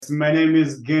My name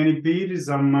is Gani Pires.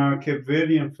 I'm a Cape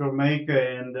Verdean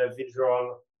filmmaker and a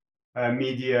visual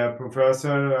media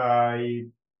professor. I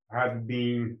have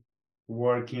been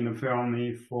working in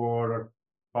film for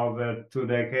over 2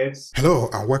 decades. Hello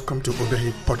and welcome to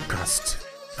Obehi Podcast.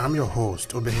 I'm your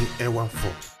host, Obehi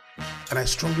Ewanfo, and I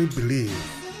strongly believe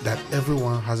that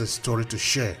everyone has a story to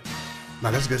share.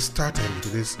 Now let's get started into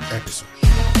this episode.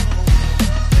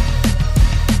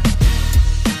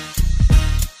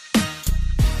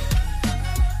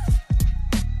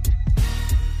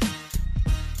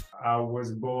 I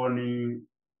was born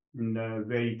in a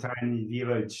very tiny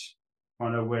village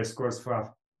on the west coast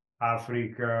of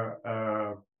Africa,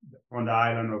 on the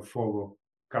island of Fogo,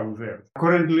 Cabo Verde.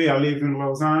 Currently, I live in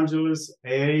Los Angeles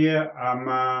area.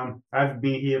 I've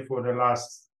been here for the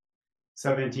last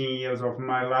 17 years of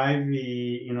my life.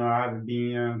 I've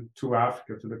been to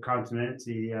Africa, to the continent.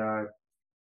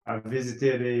 I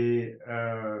visited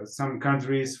some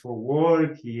countries for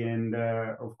work, and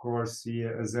of course,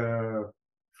 as a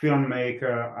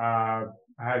filmmaker, I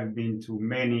have been to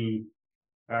many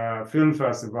film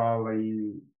festivals,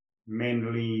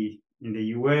 mainly in the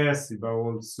US, but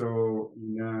also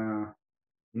in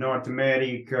North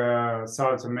America,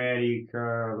 South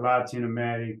America, Latin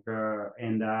America,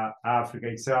 and Africa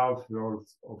itself,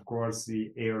 of course,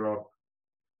 Europe.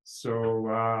 So,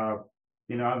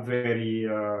 I'm very,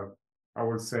 I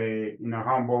would say, in a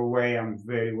humble way, I'm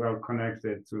very well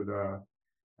connected to the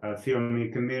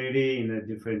filming community in the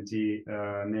different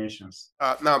nations.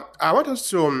 Now, I want us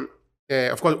to,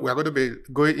 of course, we are going to be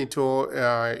going into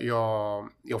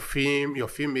your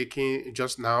filmmaking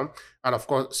just now, and of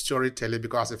course, storytelling,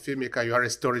 because as a filmmaker, you are a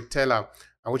storyteller,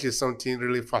 and which is something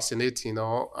really fascinating.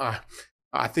 I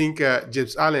think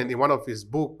James Allen, in one of his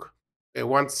books,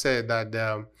 once said that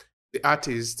the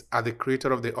artists are the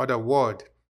creator of the other world.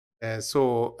 And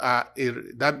so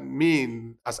that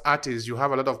means, as artists, you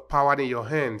have a lot of power in your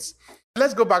hands.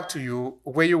 Let's go back to you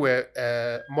when you were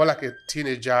more like a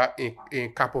teenager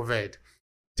in Cabo Verde.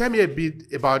 Tell me a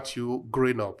bit about you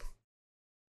growing up.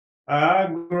 I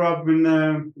grew up in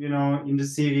the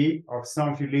city of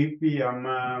São Felipe. I'm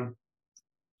a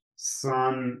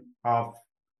son of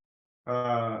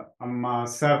I'm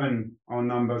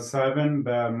number seven,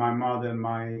 but my mother and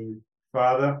my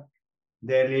father,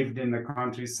 they lived in the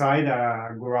countryside.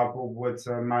 I grew up with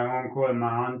my uncle and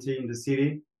my auntie in the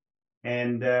city.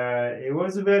 And it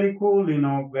was very cool,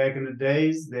 back in the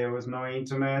days. There was no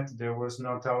internet, there was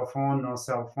no telephone, no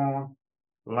cell phone.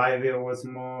 Life it was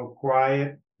more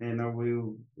quiet. We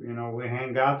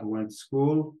hang out, went to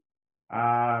school.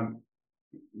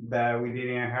 But we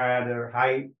didn't have a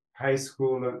high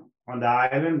school on the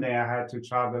island. Then I had to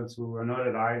travel to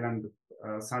another island,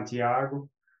 Santiago,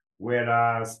 where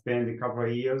I spent a couple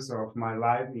of years of my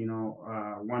life,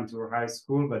 went to high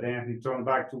school, but then I returned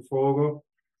back to Fogo.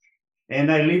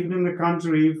 And I lived in the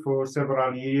country for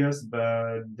several years,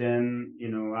 but then,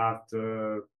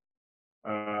 after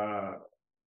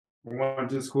went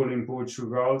to school in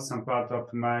Portugal, some part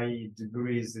of my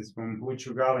degrees is from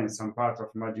Portugal and some part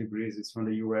of my degrees is from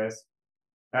the US.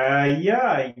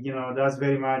 That's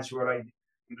very much what I did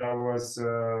when I was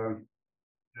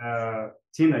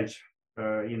teenage.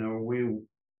 We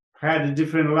had a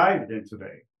different life than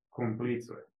today,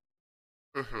 completely.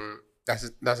 Mm-hmm.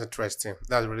 That's interesting.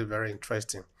 That's really very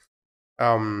interesting.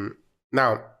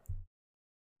 Now,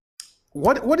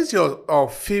 what is your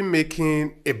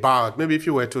filmmaking about? Maybe if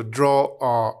you were to draw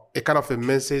a kind of a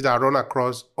message that run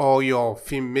across all your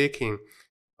filmmaking,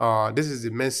 this is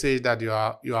the message that you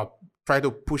are trying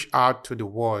to push out to the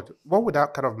world. What would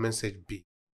that kind of message be?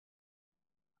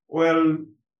 Well,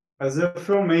 as a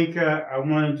filmmaker, I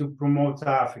wanted to promote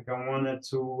Africa. I wanted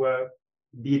to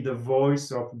be the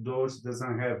voice of those who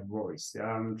doesn't have voice.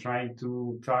 I'm trying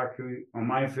to talk on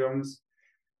my films.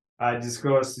 I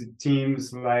discuss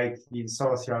themes like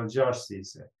social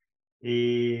justice,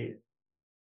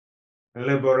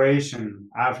 liberation,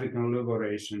 African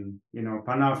liberation,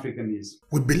 Pan-Africanism.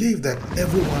 We believe that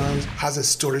everyone has a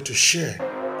story to share.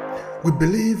 We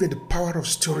believe in the power of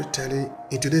storytelling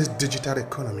in today's digital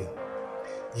economy.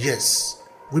 Yes,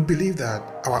 we believe that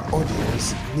our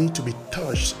audience need to be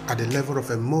touched at the level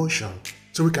of emotion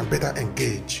so we can better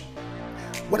engage.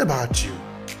 What about you?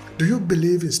 Do you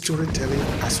believe in storytelling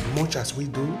as much as we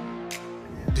do?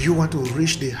 Do you want to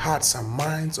reach the hearts and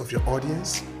minds of your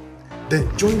audience?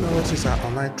 Then join us in our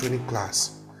online training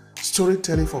class,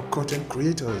 Storytelling for Content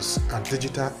Creators and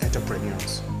Digital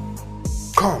Entrepreneurs.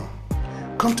 Come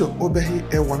to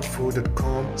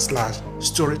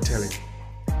obehi1food.com/storytelling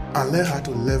and learn how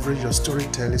to leverage your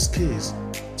storytelling skills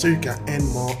so you can earn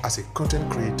more as a content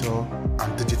creator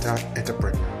and digital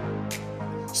entrepreneur.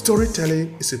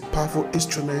 Storytelling is a powerful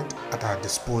instrument at our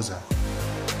disposal.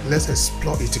 Let's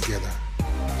explore it together.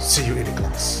 See you in the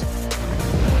class.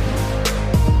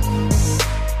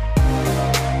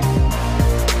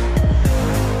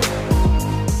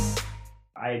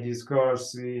 I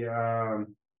discuss the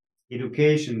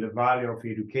education, the value of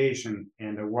education,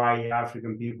 and why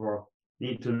African people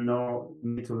need to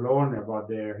learn about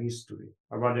their history,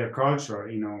 about their culture.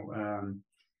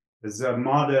 As a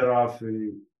mother of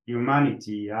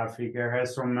humanity, Africa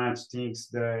has so much things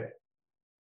that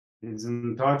is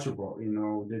untouchable.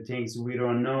 The things we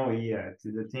don't know yet,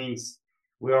 the things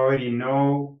we already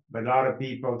know, but a lot of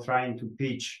people trying to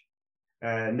pitch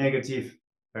negative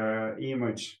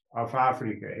image of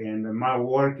Africa. And my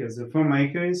work as a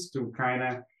filmmaker is to kind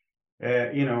of,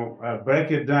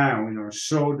 break it down,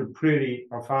 show the pretty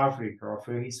of Africa, of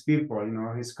his people,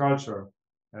 his culture,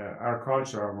 our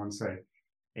culture, I want to say.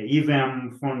 Even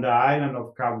I'm from the island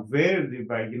of Cabo Verde,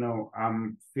 but,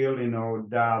 I'm feeling,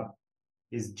 that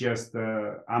is just,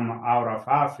 I'm out of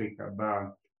Africa,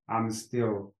 but I'm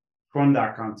still from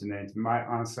that continent. My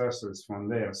ancestors from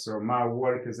there. So my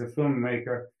work as a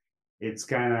filmmaker, it's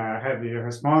kind of heavy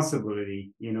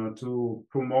responsibility, to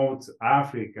promote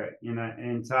Africa in an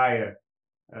entire,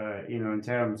 in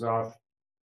terms of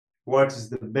what is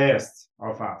the best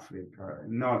of Africa,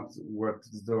 not what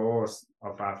is the worst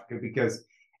of Africa. Because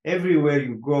everywhere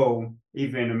you go,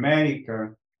 even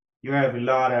America, you have a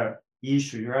lot of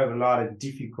issues, you have a lot of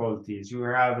difficulties, you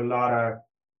have a lot of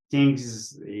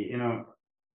things,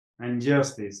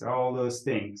 injustice, all those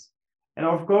things. And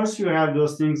of course, you have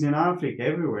those things in Africa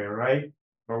everywhere, right?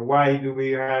 But why do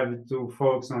we have to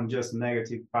focus on just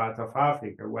negative part of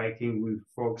Africa? Why can't we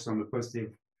focus on the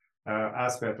positive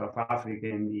aspect of Africa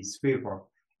and its people?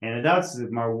 And that's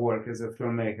my work as a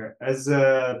filmmaker. As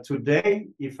today,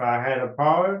 if I had a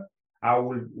power, I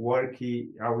would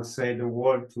say the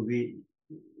world to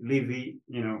live,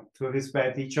 to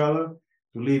respect each other,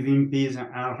 to live in peace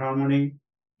and harmony,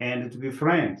 and to be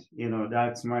friends.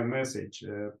 That's my message.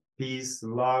 Peace,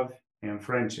 love, and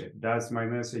friendship. That's my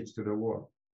message to the world.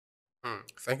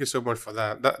 Thank you so much for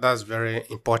that. That's very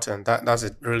important. That's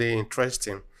really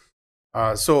interesting.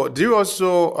 So, do you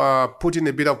also put in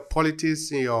a bit of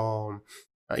politics in your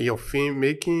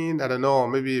filmmaking? I don't know,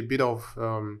 maybe a bit of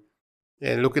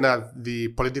looking at the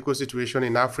political situation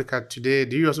in Africa today.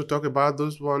 Do you also talk about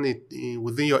those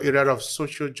within your area of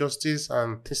social justice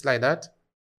and things like that?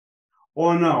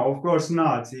 Oh no, of course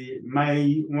not.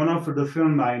 One of the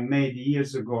film I made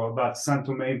years ago about Saint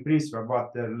Tome and Principe,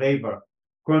 about the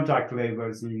contract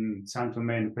labors in Saint Tome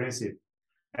and Principe.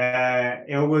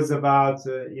 It was about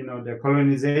the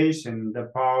colonization, the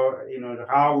power,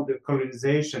 how the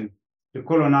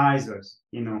colonizers,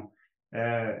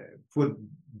 put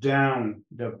down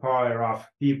the power of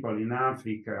people in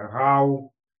Africa, how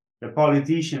the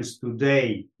politicians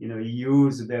today,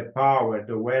 use their power,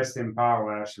 the Western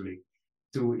power actually,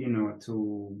 to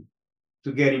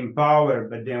get in power,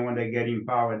 but then when they get in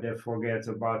power, they forget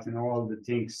about all the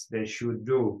things they should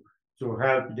do to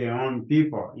help their own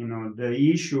people.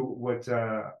 The issue with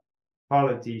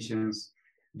politicians,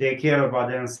 they care about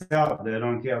themselves, they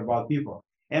don't care about people.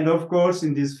 And of course,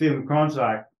 in this film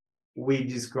contract, we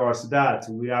discussed that.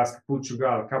 We asked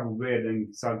Portugal, Cabo Verde, and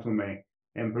São Tomé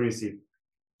and Príncipe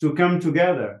to come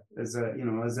together as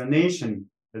a nation,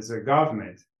 as a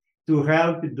government, to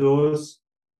help those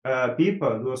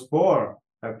people, those poor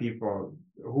people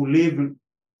who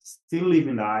still live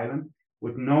in the island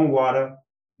with no water,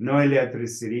 no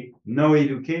electricity, no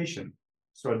education.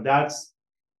 So that's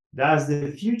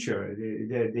the future.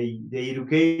 The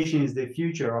education is the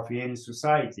future of any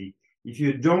society. If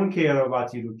you don't care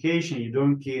about education, you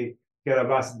don't care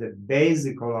about the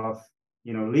basic of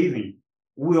living.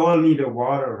 We all need a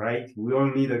water, right? We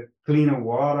all need a cleaner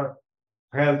water,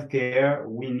 healthcare.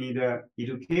 We need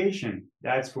education.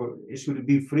 It should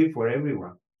be free for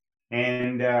everyone.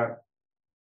 And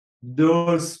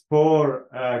those poor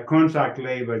contract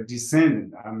labor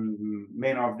descendants,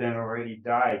 many of them already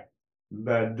died,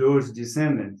 but those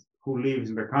descendants who live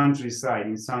in the countryside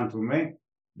in Saint Tome,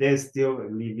 they still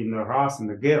live in the house in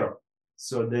the ghetto.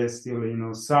 So they're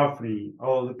still, suffering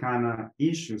all the kind of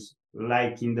issues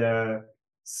like in the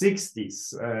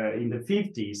 60s, in the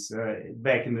 50s,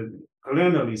 back in the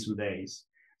colonialism days.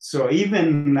 So even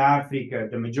in Africa,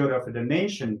 the majority of the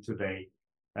nation today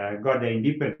got their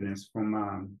independence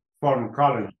from former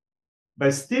colony.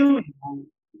 But still,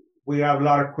 we have a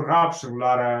lot of corruption, a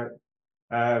lot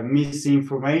of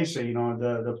misinformation.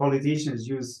 The politicians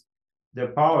use the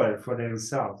power for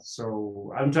themselves.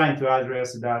 So I'm trying to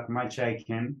address that much I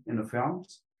can in the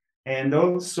films. And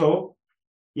also,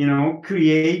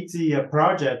 create a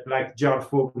project like George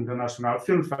Folk International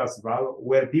Film Festival,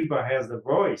 where people has the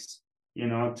voice,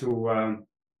 to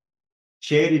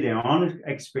share their own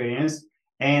experience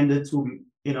and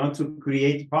to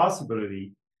create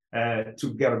possibility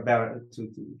to get a better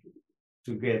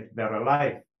to get better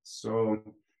life. So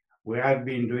we have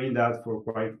been doing that for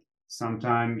quite some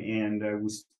time, and we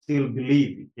still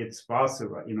believe it's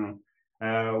possible.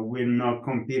 We're not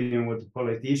competing with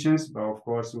politicians, but of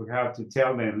course we have to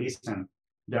tell them, listen,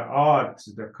 the art,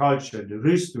 the culture, the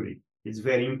history is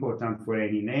very important for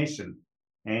any nation.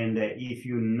 And if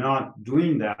you're not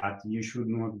doing that, you should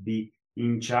not be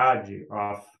in charge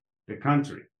of the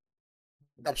country.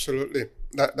 Absolutely.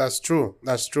 That's true.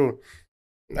 That's true.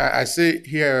 I say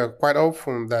here quite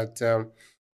often that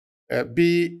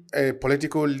be a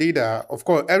political leader. Of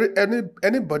course,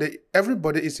 everybody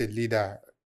is a leader.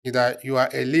 Either you are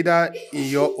a leader in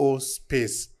your own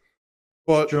space,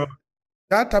 but Sure.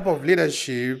 that type of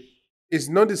leadership is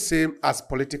not the same as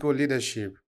political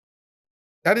leadership.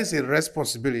 That is a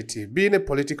responsibility. Being a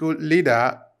political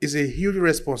leader is a huge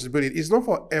responsibility. It's not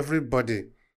for everybody.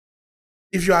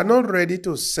 If you are not ready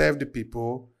to serve the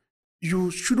people, you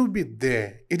shouldn't be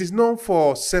there. It is not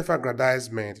for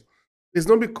self-aggrandizement. It's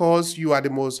not because you are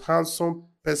the most handsome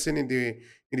person in the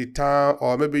town,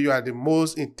 or maybe you are the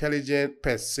most intelligent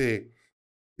per se.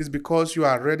 It's because you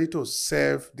are ready to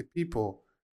serve the people.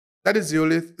 That is the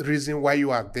only reason why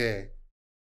you are there.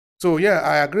 So yeah,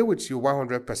 I agree with you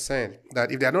 100%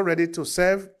 that if they are not ready to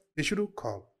serve, they shouldn't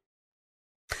come.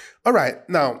 All right,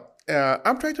 now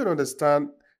I'm trying to understand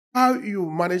how you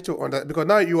manage to understand, because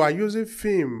now you are using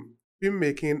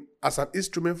filmmaking as an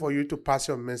instrument for you to pass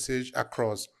your message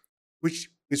across,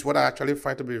 which is what I actually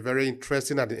find to be very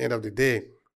interesting at the end of the day.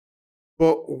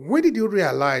 But when did you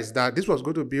realize that this was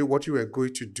going to be what you were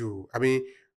going to do? I mean,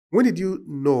 when did you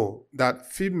know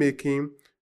that filmmaking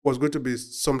was going to be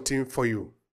something for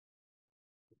you?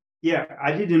 Yeah,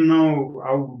 I didn't know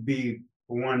I would be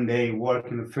one day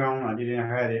working film. I didn't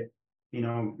have it.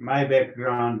 My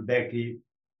background back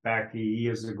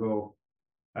years ago,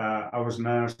 I was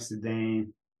nurse,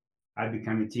 then I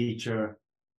became a teacher,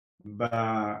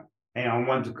 but and I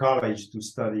went to college to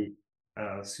study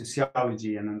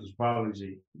sociology and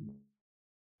anthropology.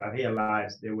 I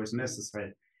realized it was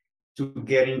necessary to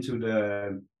get into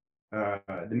the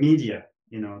media,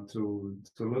 to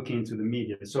look into the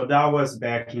media. So that was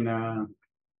back in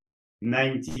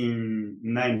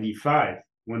 1995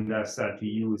 when I started to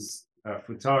use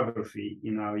photography.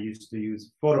 I used to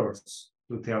use photos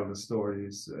to tell the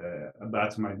stories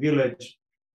about my village.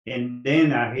 And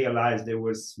then I realized there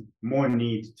was more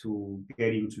need to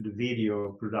get into the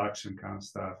video production kind of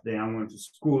stuff. Then I went to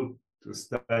school to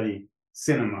study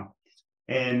cinema.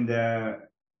 And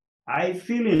I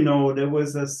feel, there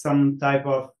was some type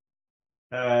of,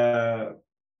 I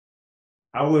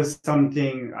was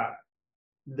something,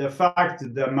 the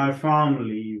fact that my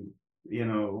family, a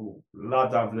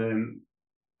lot of them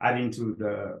are into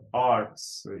the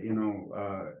arts, in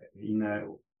a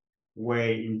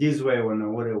way, in this way or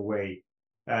another way.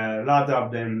 A lot of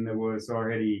them was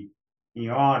already in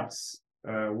arts,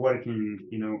 working,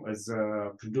 as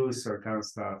a producer kind of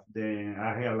stuff. Then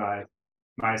I realized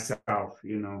myself,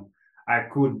 I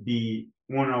could be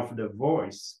one of the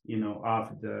voice,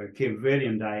 of the Cape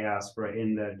Verdean diaspora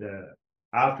in the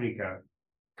Africa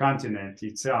continent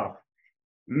itself,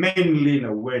 mainly in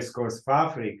the west coast of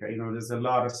Africa. There's a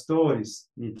lot of stories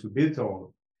need to be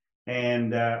told.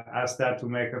 And I started to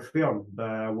make a film,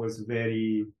 but was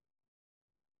very,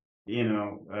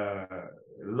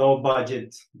 low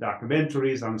budget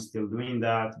documentaries. I'm still doing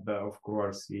that, but of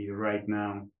course, right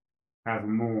now have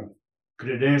more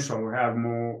credential, have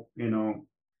more,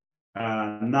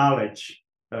 knowledge.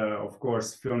 Of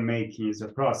course, filmmaking is a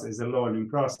process, a learning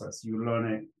process. You learn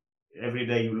it every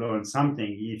day. You learn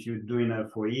something. If you're doing it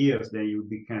for years, then you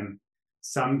become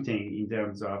something in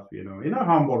terms of, in a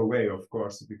humble way, of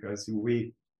course, because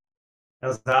we,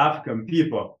 as African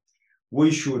people,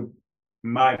 we should,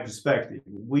 my perspective,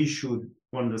 we should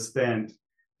understand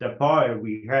the power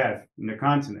we have in the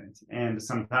continent, and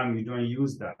sometimes we don't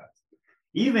use that.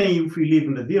 Even if we live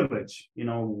in the village,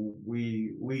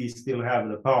 we still have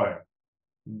the power,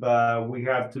 but we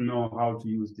have to know how to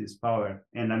use this power.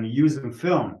 And I'm using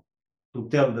film to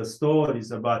tell the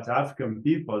stories about African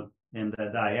people and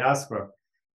the diaspora,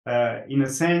 in a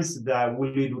sense that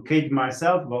will educate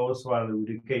myself, but also I will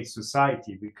educate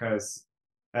society, because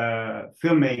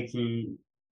filmmaking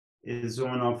is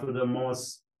one of the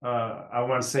most, I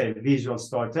want to say, visual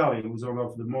storytelling is one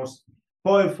of the most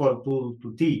powerful tools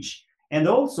to teach and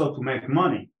also to make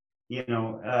money.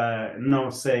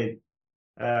 Not say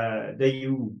that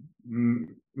you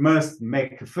must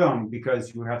make a film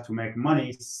because you have to make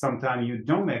money. Sometimes you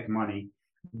don't make money,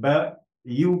 but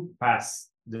you pass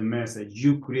the message.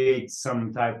 You create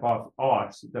some type of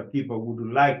art that people would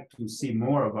like to see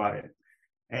more about it,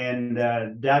 and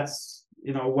that's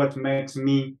what makes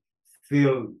me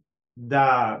feel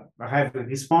that I have a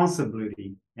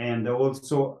responsibility, and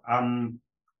also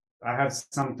I have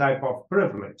some type of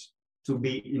privilege to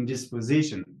be in this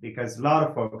position, because a lot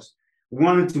of folks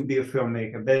wanted to be a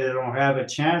filmmaker, but they don't have a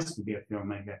chance to be a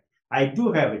filmmaker. I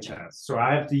do have a chance, so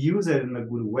I have to use it in a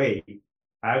good way.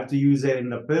 I have to use it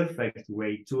in a perfect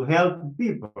way to help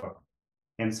people,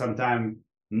 and sometimes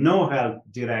no help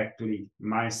directly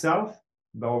myself,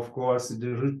 but of course the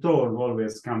return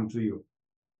always come to you.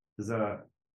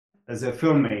 As a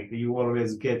filmmaker, you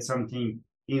always get something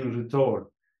in return,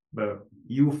 but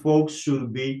you folks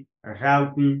should be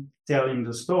helping telling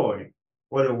the story.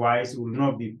 Otherwise, it will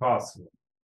not be possible.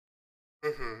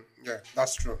 Yeah,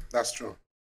 that's true. That's true.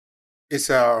 It's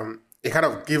a kind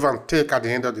of give and take at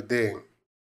the end of the day.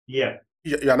 Yeah.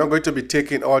 You are not going to be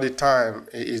taking all the time.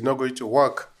 It's not going to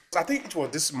work. I think it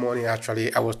was this morning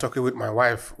actually. I was talking with my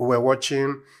wife. We were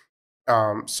watching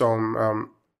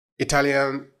some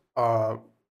Italian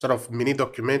sort of mini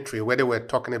documentary where they were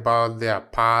talking about their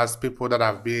past, people that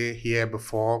have been here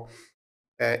before.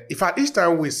 If at each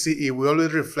time we see it, we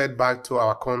always reflect back to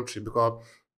our country, because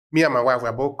me and my wife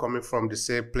were both coming from the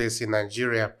same place in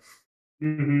Nigeria.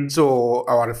 So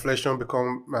our reflection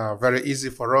become very easy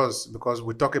for us, because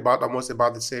we talk about almost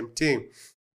about the same thing.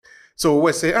 So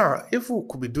we say, if we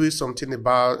could be doing something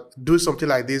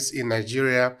like this in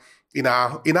Nigeria, in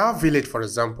our village, for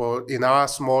example, in our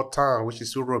small town, which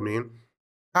is Uromi,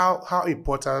 how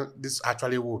important this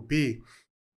actually would be.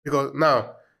 Because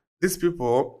now these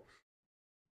people,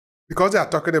 because they are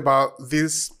talking about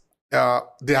this, they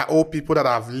are old people that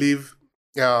have lived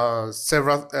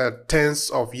several tens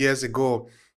of years ago.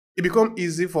 It becomes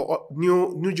easy for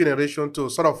new generation to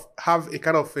sort of have a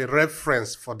kind of a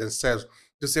reference for themselves,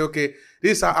 to say, okay,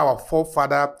 this is how our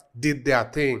forefather did their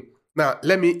thing. Now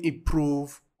let me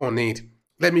improve on it.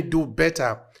 Let me do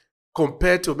better,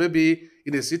 compared to maybe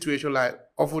in a situation like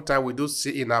oftentimes we do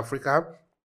see in Africa,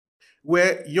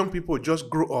 where young people just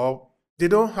grow up, they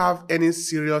don't have any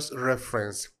serious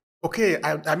reference. Okay,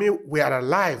 I mean, we are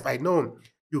alive, I know.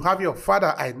 You have your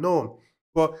father, I know.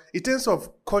 But in terms of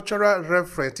cultural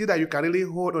reference, that you can really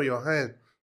hold on your hand,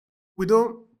 we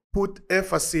don't put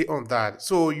emphasis on that.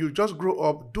 So you just grow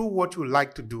up, do what you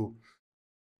like to do.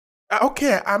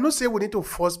 Okay, I'm not saying we need to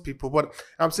force people, but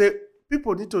I'm saying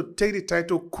people need to take the time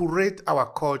to curate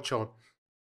our culture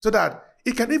so that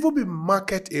it can even be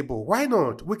marketable. Why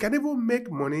not? We can even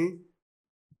make money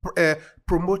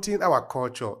promoting our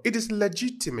culture. It is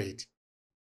legitimate.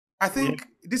 I think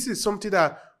this is something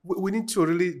that we need to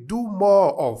really do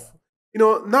more of.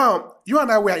 Now you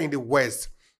and I were in the West.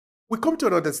 We come to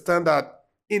understand that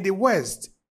in the West,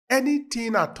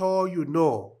 anything at all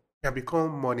can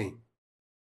become money.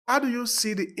 How do you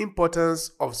see the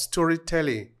importance of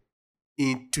storytelling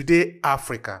in today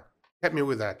Africa? Help me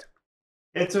with that.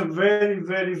 It's a very,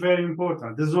 very, very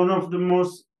important. It's one of the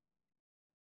most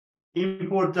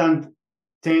important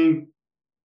thing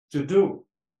to do,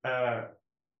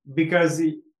 because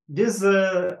there's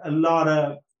a lot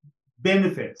of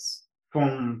benefits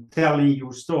from telling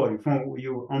your story from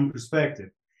your own perspective.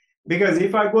 Because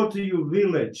if I go to your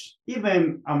village,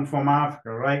 even I'm from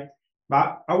Africa, right?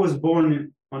 But I was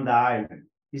born on the island.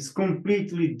 It's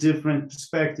completely different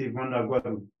perspective when I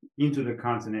go into the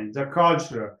continent. The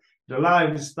culture, the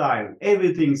lifestyle,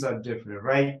 everything's are different,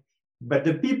 right? But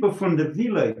the people from the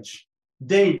village,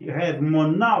 they have more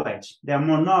knowledge. They're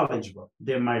more knowledgeable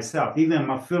than myself. Even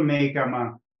I'm a filmmaker, I'm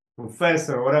a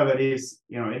professor, whatever it is,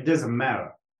 it doesn't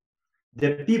matter.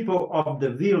 The people of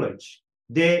the village,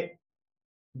 they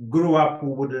grew up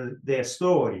with their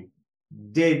story.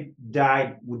 They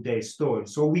died with their story.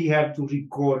 So we have to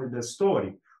record the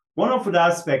story. One of the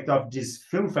aspects of this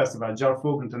film festival, Jar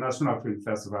Folk International Film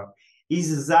Festival,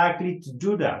 is exactly to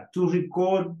do that, to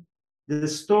record the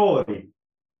story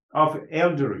of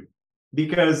elderly,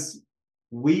 because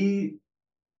we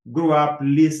grew up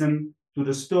listening to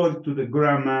the story to the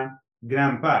grandma,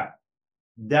 grandpa.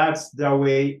 That's the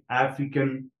way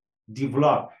African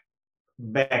developed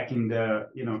back in the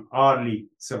early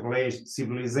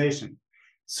civilization.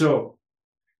 So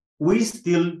we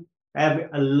still have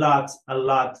a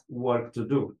lot work to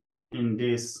do in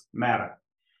this matter.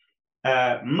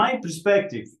 My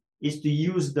perspective is to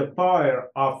use the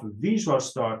power of visual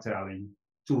storytelling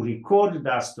to record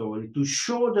that story, to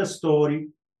show the story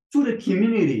to the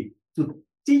community, to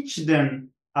teach them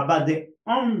about their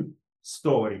own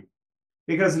story.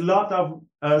 Because a lot of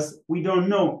us, we don't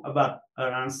know about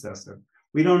our ancestors.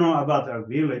 We don't know about our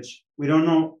village. We don't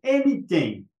know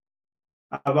anything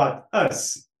about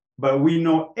us, but we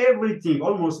know everything,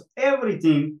 almost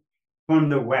everything from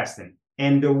the Western.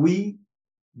 And we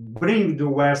bring the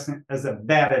Western as a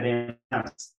better than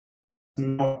us.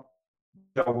 Not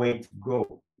the way to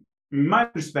go. In my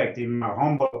perspective, in my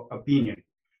humble opinion,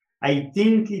 I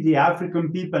think the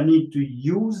African people need to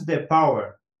use the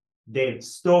power, their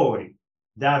story.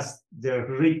 That's the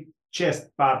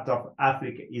richest part of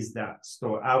Africa is that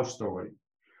story, our story.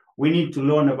 We need to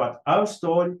learn about our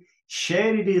story,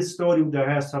 share this story with the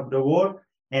rest of the world,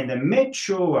 and make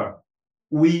sure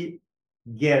we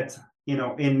get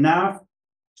enough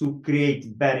to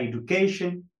create better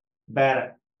education,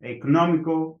 better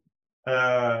economical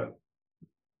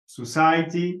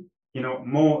society,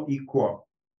 more equal.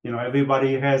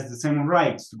 Everybody has the same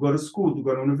rights to go to school, to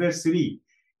go to university,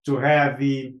 to have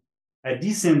a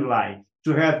decent life,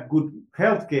 to have good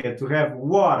healthcare, to have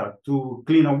water, to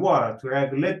clean water, to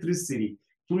have electricity,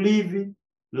 to live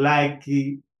like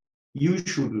you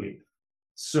should live.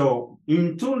 So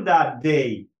until that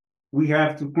day, we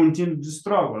have to continue to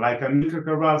struggle. Like Amilcar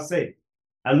Cabral said,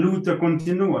 a luta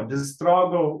continua. The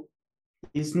struggle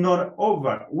is not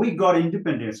over. We got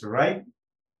independence, right?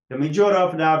 The majority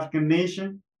of the African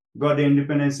nation got the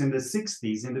independence in the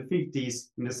 60s, in the 50s,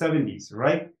 in the 70s,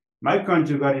 right? My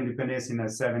country got independence in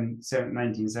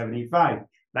 1975,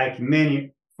 like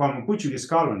many former Portuguese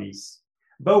colonies.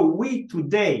 But we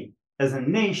today, as a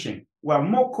nation, were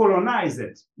more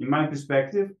colonized, in my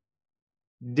perspective,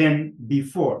 than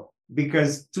before.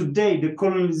 Because today, the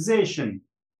colonization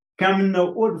comes in the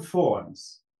old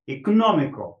forms,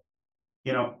 economical,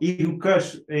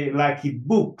 education, like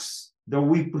books that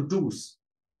we produce,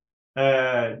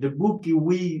 the book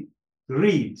we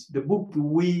read, the book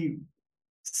we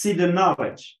see the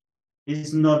knowledge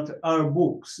is not our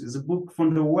books, it's a book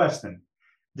from the Western.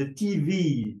 The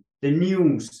TV, the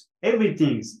news,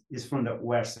 everything is from the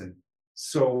Western.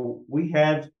 So we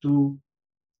have to,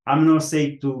 I'm not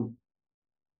saying to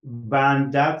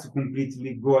ban that, to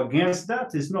completely go against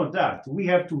that, it's not that. We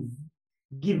have to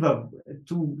give up,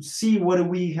 to see what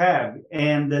we have,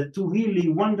 and to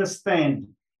really understand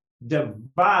the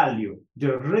value,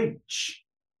 the rich,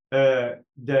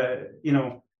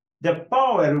 the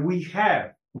power we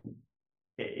have.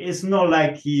 It's not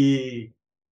like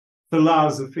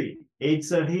philosophy,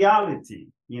 it's a reality.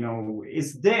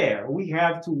 It's there. We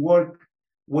have to work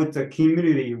with the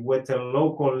community, with the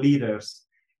local leaders,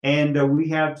 and we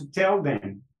have to tell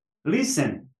them,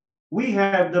 listen, we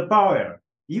have the power,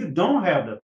 you don't have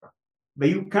the power, but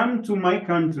you come to my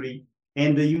country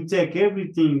and you take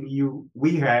everything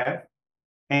we have,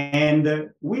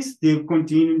 and we still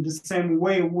continue the same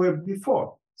way we were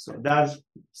before. So that's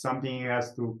something that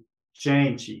has to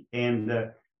change.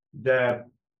 And the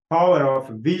power of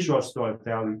visual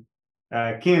storytelling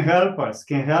can help us,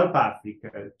 can help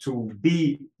Africa to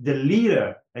be the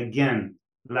leader again,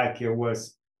 like it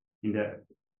was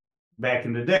back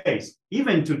in the days.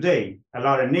 Even today, a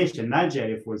lot of nations,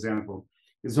 Nigeria, for example,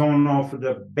 is one of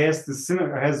the best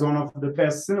cinema, has one of the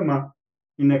best cinema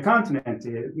in the continent.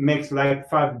 It makes like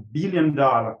 $5 billion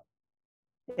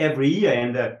every year,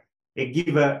 and it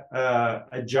gives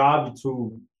a job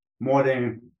to more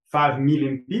than 5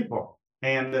 million people.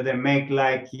 And they make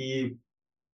like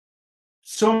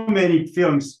so many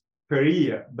films per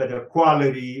year, but the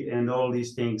quality and all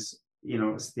these things,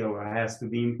 still has to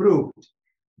be improved.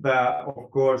 But of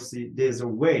course, there's a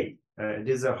way,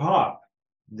 there's a hope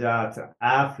that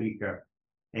Africa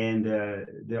and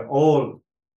the whole,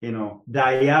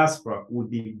 diaspora would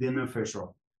be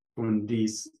beneficial from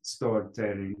this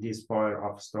storytelling, this power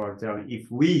of storytelling.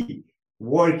 If we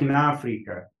work in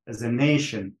Africa as a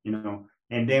nation,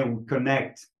 and then we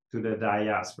connect to the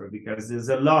diaspora, because there's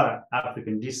a lot of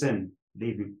African descent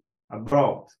living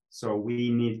abroad. So we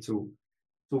need to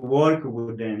work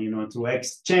with them, to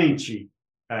exchange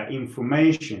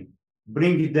information,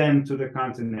 bring them to the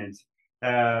continent,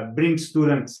 bring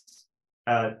students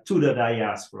to the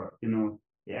diaspora.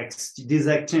 This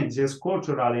exchange, this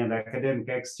cultural and academic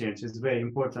exchange, is very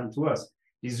important to us.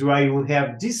 This is why we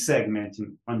have this segment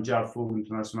on Darfur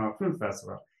International Film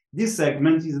Festival. This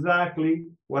segment is exactly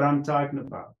what I'm talking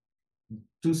about.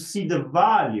 To see the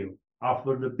value of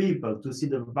the people, to see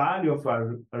the value of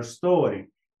our story,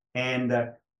 and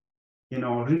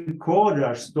record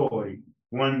our story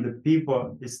when the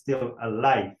people is still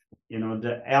alive.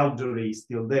 The elderly is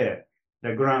still there,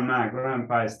 the grandma,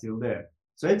 grandpa is still there.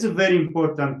 So it's a very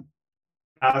important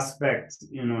aspect,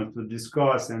 to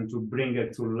discuss and to bring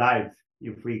it to life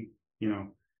if we,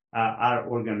 are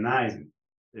organized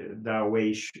the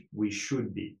way we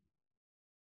should be.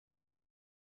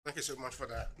 Thank you so much for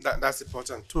that. That's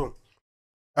important too.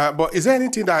 But is there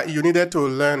anything that you needed to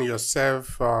learn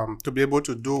yourself to be able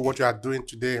to do what you are doing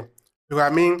today? Because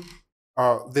I mean,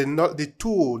 the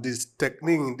tool, this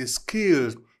technique, the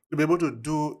skills to be able to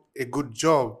do a good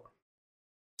job.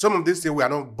 Some of these things we are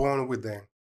not born with them.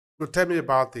 So tell me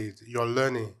about it. Your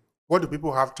learning. What do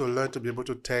people have to learn to be able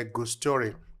to tell a good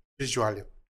story visually?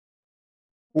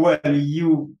 Well,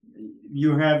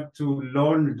 you have to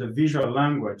learn the visual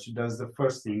language. That's the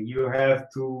first thing. You have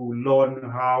to learn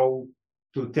how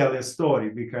to tell a story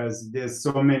because there's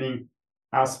so many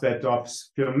aspects of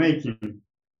filmmaking.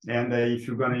 And if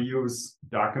you're going to use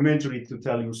documentary to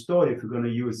tell your story, if you're going to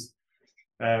use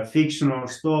fictional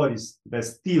stories that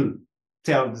still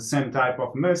tell the same type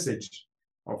of message,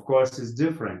 of course, it's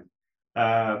different.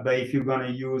 But if you're going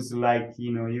to use like,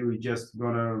 you're just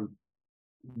going to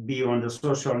be on the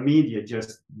social media,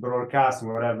 just broadcast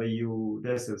whatever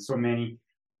there's so many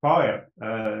power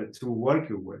to work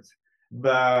with.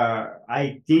 But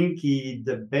I think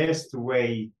the best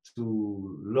way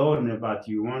to learn about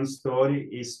your own story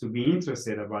is to be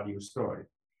interested about your story.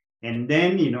 And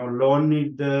then,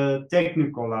 learn the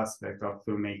technical aspect of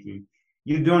filmmaking.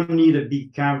 You don't need a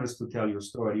big canvas to tell your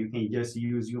story. You can just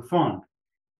use your phone.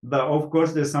 But of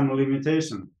course, there's some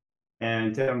limitation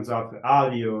in terms of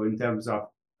audio, in terms of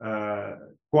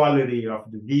quality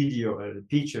of the video, the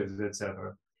pictures,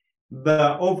 etc.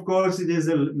 But of course, there's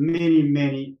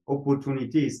many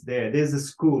opportunities there. There's a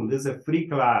school, there's a free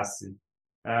class.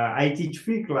 I teach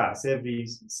free class every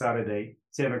Saturday,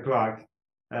 10 o'clock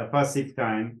Pacific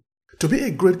time. To be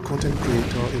a great content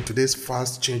creator in today's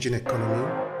fast-changing economy,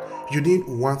 you need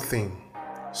one thing: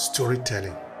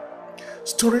 storytelling.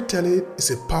 Storytelling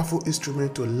is a powerful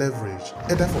instrument to leverage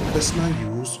either for personal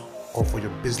use or for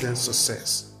your business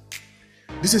success.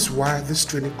 This is why this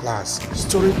training class,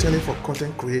 Storytelling for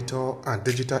Content Creator and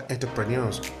Digital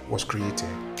Entrepreneurs, was created.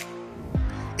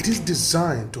 It is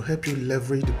designed to help you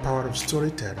leverage the power of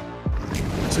storytelling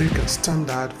so you can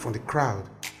stand out from the crowd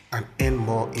and earn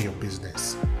more in your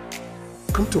business.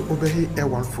 Come to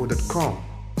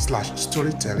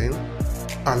obehilair14.com/storytelling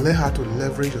and learn how to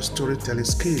leverage your storytelling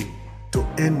skill to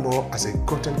earn more as a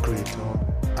content creator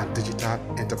and digital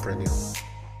entrepreneur.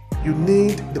 You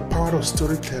need the power of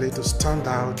storytelling to stand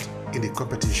out in the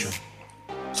competition.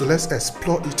 So let's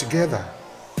explore it together.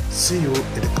 See you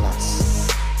in the class.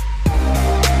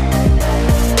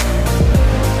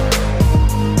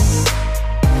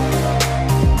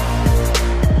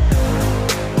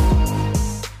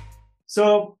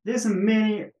 So there's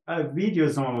many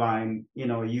videos online,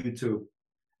 YouTube,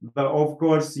 but of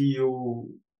course you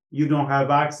don't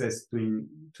have access to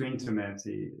internet,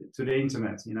 to the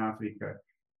internet in Africa,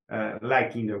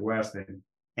 like in the Western.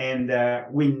 And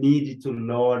we need to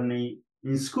learn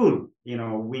in school.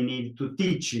 We need to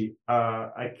teach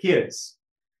our kids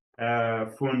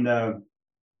from the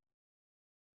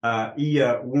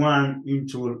year one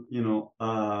into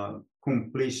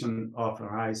completion of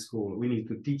high school. We need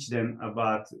to teach them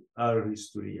about our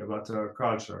history, about our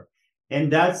culture,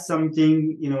 and that's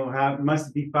something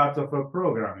must be part of our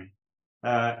programming.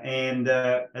 And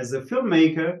as a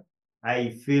filmmaker, I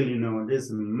feel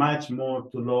there's much more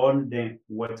to learn than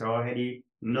what I already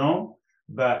know,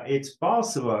 but it's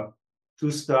possible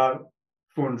to start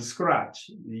from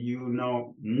scratch. You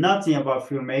know nothing about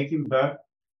filmmaking, but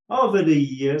over the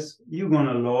years you're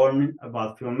gonna learn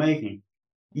about filmmaking.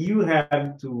 You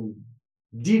have to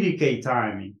dedicate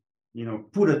time,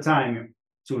 put a time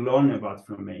to learn about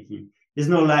filmmaking. It's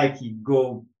not like you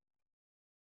go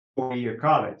 4-year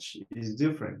college. It's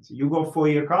different. You go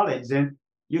 4-year college, then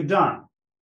you're done.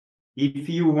 If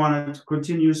you want to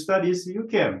continue studies, you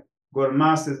can go to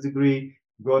master's degree,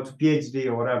 go to PhD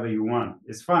or whatever you want.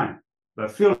 It's fine.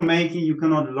 But filmmaking, you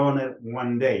cannot learn it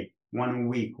one day, 1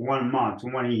 week, 1 month,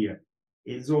 1 year.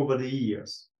 It's over the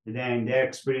years. Then the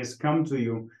experience come to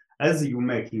you as you're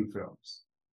making films.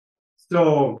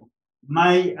 So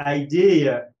my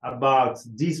idea about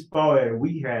this power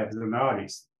we have as an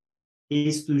artist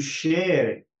is to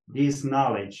share this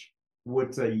knowledge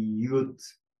with the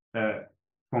youth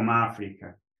from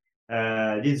Africa.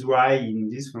 This is why in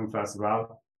this film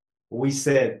festival, we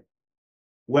said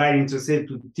we're interested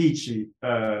to teach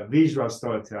visual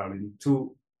storytelling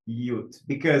to youth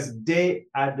because they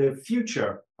are the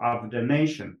future of the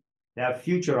nation, they are the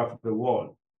future of the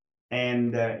world.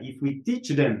 And if we teach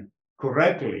them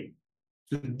correctly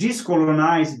to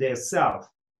decolonize themselves,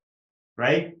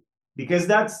 right? Because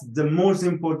that's the most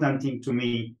important thing to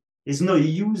me, is not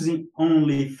using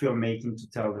only filmmaking to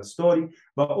tell the story,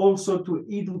 but also to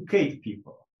educate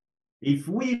people. If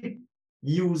we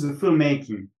use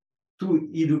filmmaking to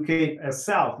educate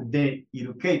ourselves, then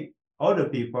educate other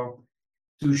people,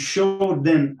 to show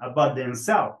them about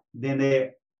themselves, then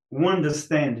they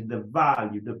understand the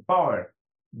value, the power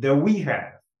that we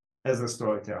have as a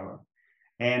storyteller.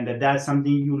 And that's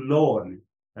something you learn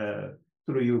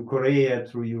through your career,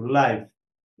 through your life.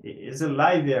 It's a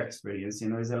life experience,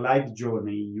 it's a life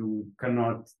journey. You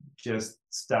cannot just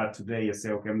start today and say,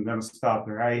 okay, I'm going to stop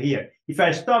right here. If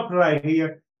I stop right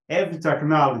here, every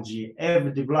technology,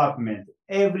 every development,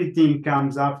 everything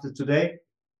comes after today,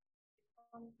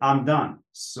 I'm done.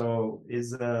 So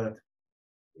it's a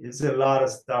lot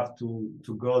of stuff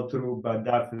to go through, but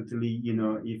definitely,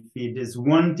 if it is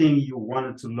one thing you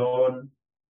wanted to learn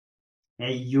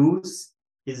and use,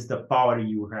 is the power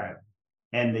you have,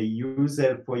 and use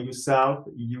it for yourself,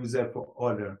 use it for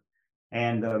other,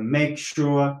 and make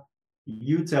sure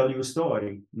you tell your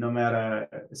story. No matter,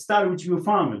 start with your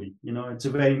family. It's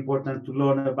very important to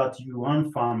learn about your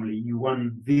own family, your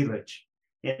own village,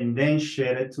 and then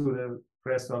share it to the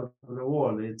rest of the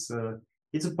world.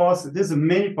 There's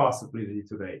many possibilities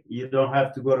today. You don't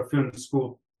have to go to film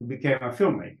school to become a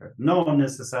filmmaker. No,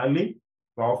 necessarily.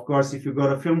 But of course, if you go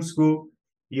to film school,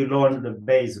 you learn the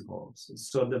basicals.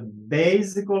 So the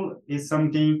basical is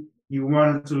something you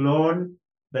want to learn,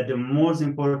 but the most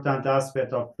important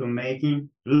aspect of filmmaking,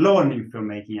 learning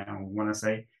filmmaking, I want to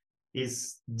say,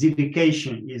 is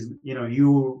dedication, is,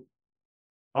 your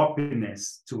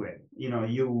openness to it.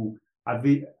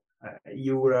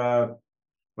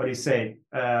 What do you say?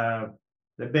 The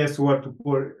best word to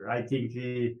put, I think,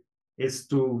 is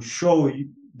to show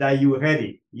that you're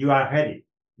ready. You are ready.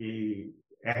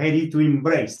 Ready to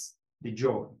embrace the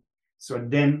joy. So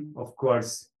then, of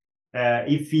course,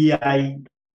 if I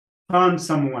found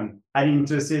someone I'm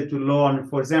interested to learn,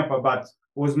 for example, about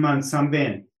Ousmane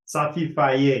Sembène, Safi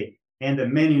Faye,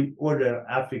 and many other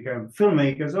African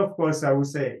filmmakers, of course, I would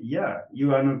say, yeah,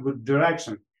 you are in a good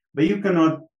direction. But you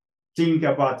cannot think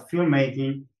about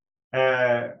filmmaking.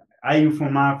 Are you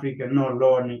from Africa? Not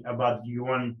learning about your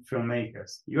own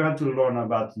filmmakers. You have to learn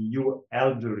about your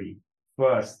elderly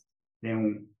first.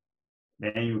 Then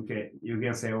you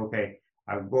can say, okay,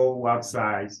 I'll go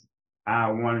outside. I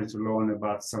wanted to learn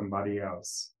about somebody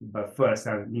else, but first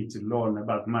I need to learn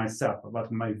about myself,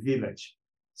 about my village,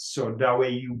 so that way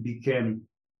you become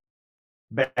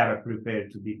better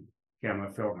prepared to become a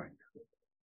filmmaker.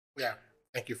 Yeah,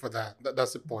 thank you for that.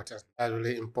 That's important. That's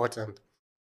really important.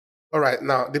 All right,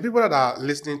 now the people that are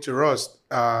listening to us,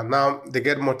 now they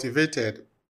get motivated,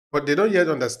 but they don't yet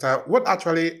understand what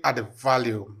actually are the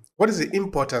value. What is the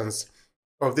importance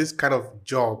of this kind of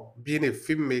job, being a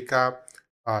filmmaker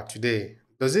today?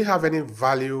 Does it have any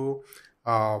value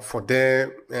for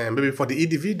them, maybe for the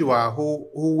individual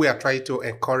who we are trying to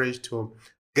encourage to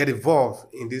get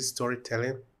involved in this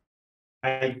storytelling?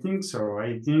 I think so.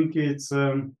 I think it's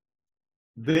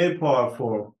very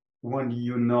powerful when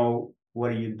you know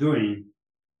what you're doing,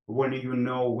 when you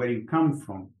know where you come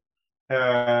from.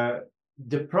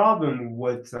 The problem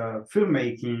with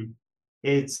filmmaking,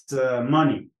 it's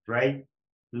money, right?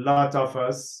 A lot of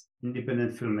us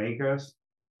independent filmmakers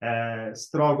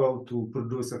struggle to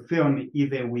produce a film,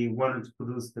 even we wanted to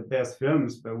produce the best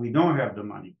films, but we don't have the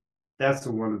money. That's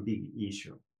one big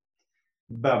issue.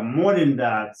 But more than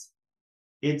that,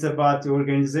 it's about the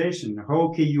organization. How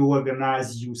can you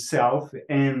organize yourself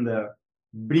and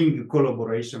bring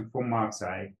collaboration from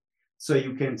outside so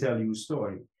you can tell your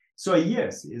story? So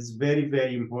yes, it's very,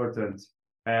 very important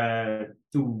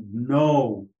to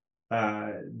know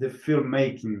the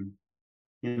filmmaking,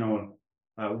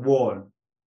 world,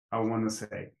 I want to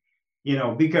say,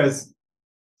 because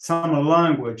some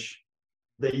language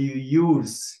that you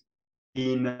use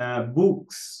in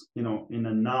books, in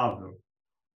a novel,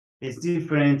 it's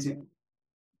different,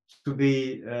 to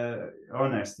be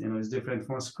honest, it's different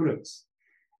from scripts,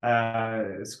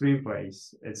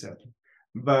 screenplays, etc.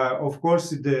 But of course,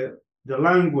 the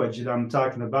language that I'm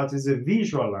talking about is a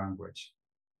visual language.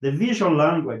 The visual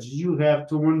language, you have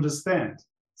to understand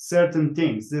certain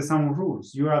things. There's some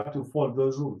rules. You have to follow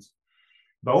those rules.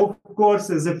 But of course,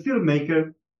 as a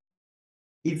filmmaker,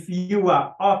 if you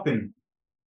are open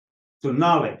to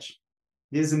knowledge,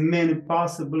 there's many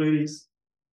possibilities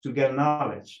to get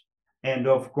knowledge. And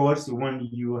of course, when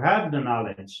you have the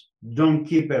knowledge, don't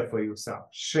keep it for yourself.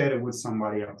 Share it with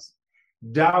somebody else.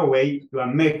 That way, you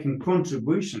are making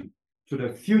contribution to the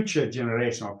future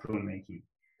generation of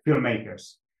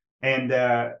filmmakers. And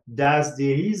that's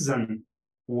the reason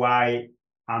why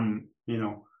I'm,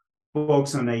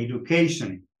 focused on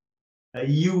education. I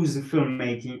use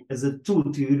filmmaking as a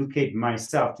tool to educate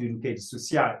myself, to educate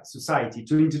society,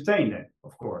 to entertain them,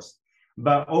 of course.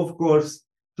 But of course,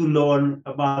 to learn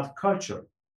about culture,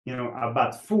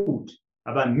 about food,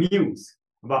 about music,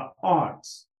 about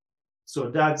arts. So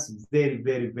that's very,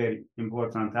 very, very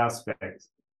important aspect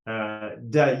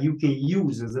that you can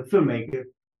use as a filmmaker,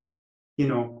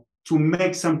 to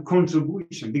make some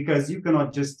contribution, because you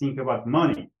cannot just think about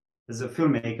money as a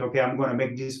filmmaker. Okay, I'm going to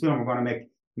make this film, I'm going to make $1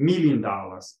 million,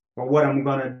 but what I'm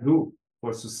going to do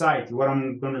for society, what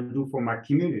I'm going to do for my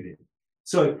community.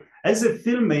 So as a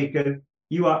filmmaker,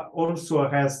 you are also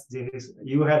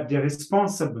you have the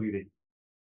responsibility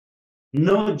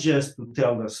not just to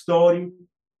tell the story,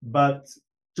 but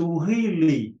to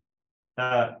really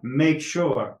make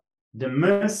sure the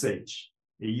message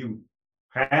you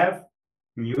have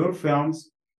in your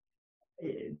films,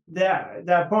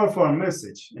 they're powerful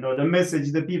message, the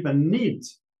message that people need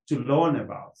to learn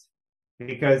about.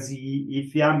 Because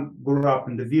if I grew up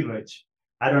in the village,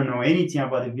 I don't know anything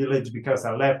about the village because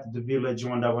I left the village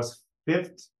when I was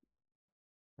 5th.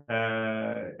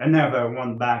 I never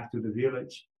went back to the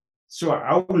village. So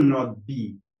I will not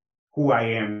be who I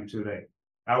am today.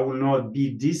 I will not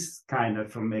be this kind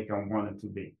of filmmaker I wanted to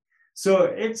be. So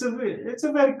it's a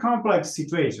very complex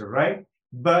situation, right?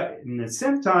 But at the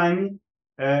same time,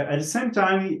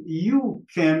 you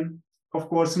can, of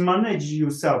course, manage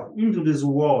yourself into this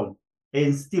world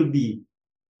and still be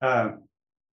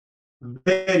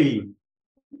very,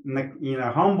 in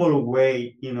a humble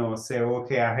way, say,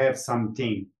 okay, I have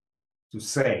something to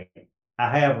say.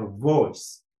 I have a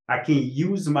voice. I can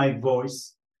use my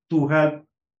voice to help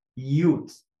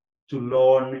youth to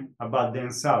learn about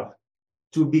themselves,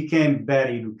 to become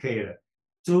better educated,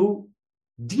 to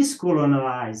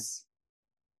decolonize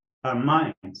our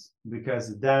minds,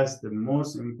 because that's the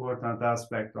most important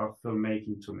aspect of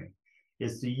filmmaking to me,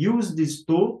 is to use this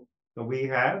tool that we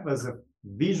have as a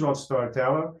visual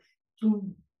storyteller to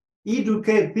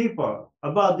educate people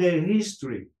about their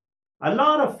history. A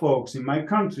lot of folks in my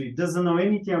country doesn't know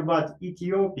anything about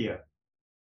Ethiopia.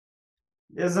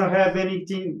 Doesn't have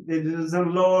anything, that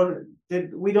doesn't learn,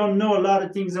 that we don't know a lot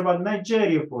of things about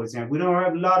Nigeria, for example. We don't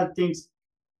have a lot of things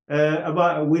we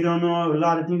don't know a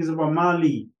lot of things about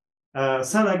Mali,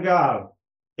 Senegal,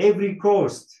 Ivory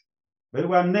Coast. We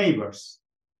were neighbors.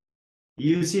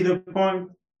 You see the point?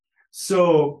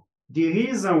 So the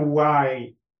reason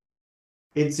why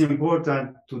it's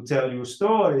important to tell your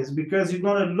story is because you're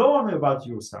going to learn about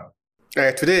yourself.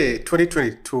 Today,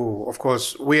 2022, of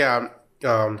course, we have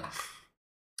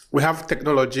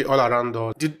technology all around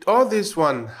us. Did all this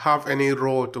one have any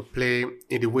role to play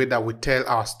in the way that we tell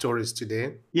our stories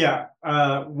today? Yeah,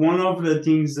 one of the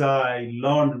things I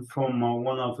learned from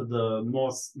one of the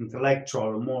most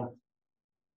intellectual, more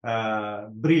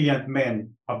brilliant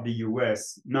men of the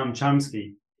US, Noam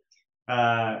Chomsky,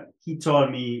 he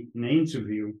told me in an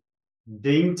interview,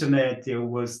 the internet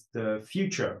was the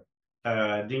future.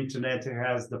 The internet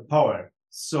has the power.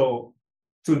 So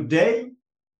today,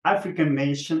 African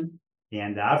nation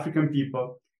and the African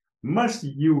people must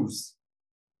use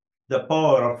the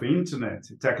power of internet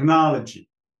technology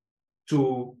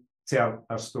to tell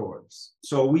our stories.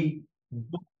 So we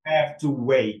don't have to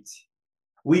wait.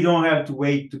 We don't have to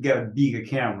wait to get bigger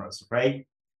cameras, right?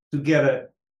 To get a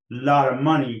lot of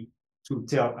money to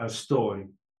tell a story.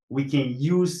 We can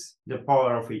use the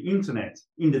power of the internet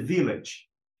in the village,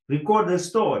 record the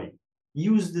story,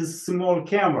 use this small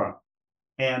camera,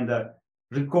 and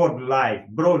record live,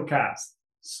 broadcast.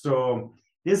 So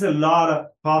there's a lot of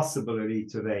possibility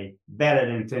today, better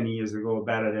than 10 years ago,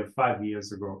 better than 5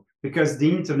 years ago, because the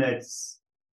internet's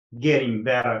getting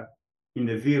better in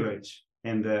the village,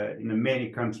 and in many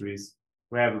countries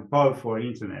we have a powerful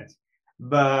internet.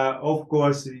 But of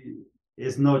course,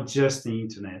 it's not just the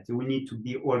internet. We need to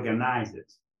be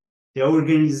organized. The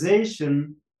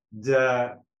organization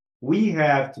that we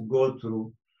have to go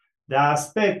through, the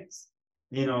aspects,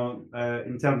 in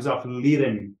terms of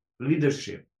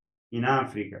leadership in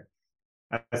Africa,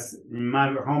 as in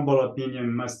my humble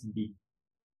opinion,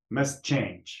 must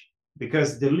change,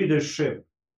 because the leadership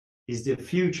is the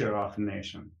future of a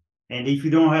nation. And if you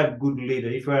don't have good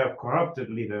leaders, if you have corrupted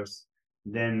leaders,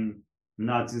 then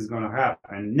nothing is going to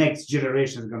happen. Next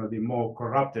generation is going to be more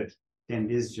corrupted than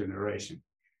this generation.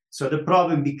 So the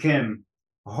problem became,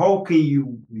 how can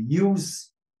you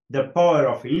use the power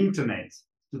of the internet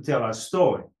to tell a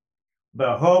story?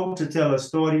 But how to tell a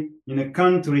story in a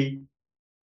country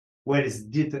where it's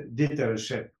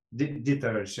dictatorship.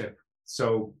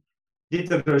 So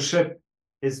dictatorship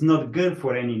is not good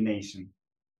for any nation.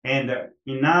 And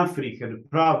in Africa, the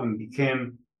problem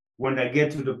became, when I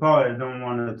get to the power, I don't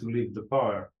want to leave the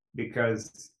power,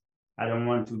 because I don't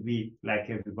want to be like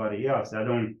everybody else. I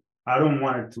don't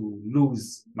want to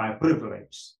lose my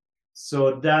privilege.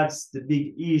 So that's the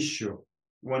big issue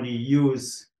when you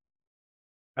use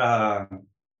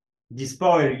this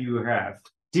power you have,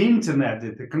 the internet,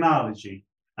 the technology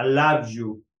allows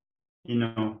you,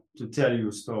 to tell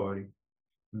your story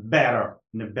better,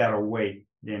 in a better way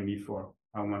than before,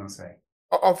 I want to say.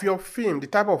 Of your film, the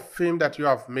type of film that you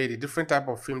have made, the different type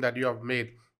of film that you have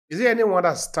made, is there anyone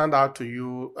that stand out to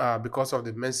you because of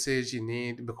the message you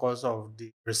need, because of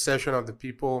the reception of the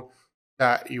people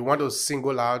that you want to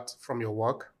single out from your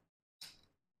work?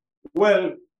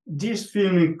 Well, this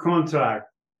film contract,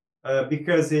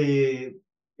 because it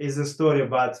is a story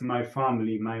about my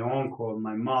family, my uncle,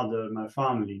 my mother, my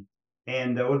family,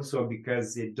 and also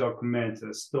because it documents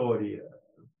a story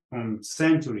from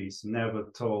centuries never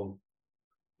told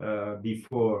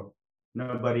before.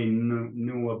 Nobody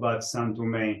knew about Saint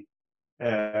Tomé,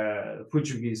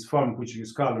 former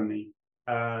Portuguese colony.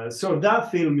 So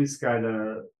that film is kind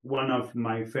of one of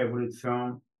my favorite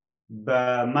films.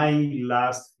 But my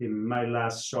last film, my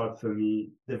last short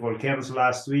film, The Volcano's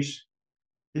Last Wish,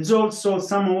 it's also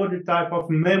some other type of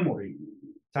memory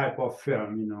type of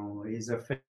film, is a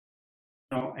film,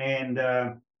 and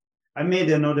I made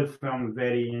another film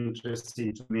very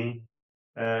interesting to me,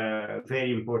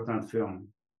 very important film.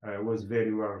 Was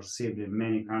very well received in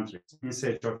many countries, In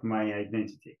Search of My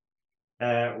Identity.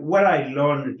 What I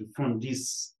learned from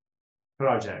these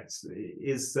projects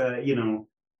is,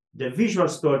 the visual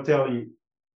storytelling.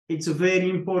 It's very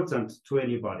important to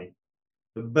anybody.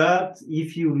 But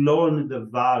if you learn the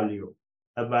value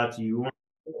about your own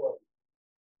story,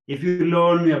 if you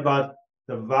learn about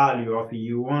the value of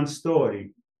your own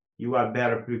story, you are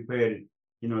better prepared,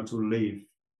 to live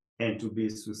and to be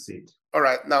succeed. All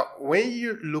right. Now, when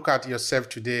you look at yourself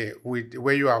today, with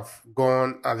where you have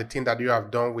gone and the thing that you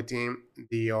have done within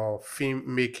the film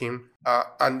making,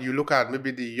 and you look at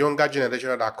maybe the younger generation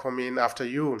that are coming after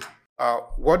you,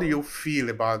 what do you feel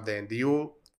about them? Do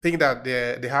you think that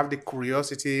they have the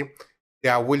curiosity, they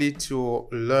are willing to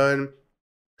learn?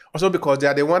 Also, because they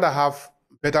are the one that have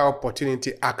better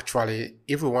opportunity actually,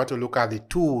 if we want to look at the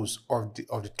tools of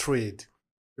the trade.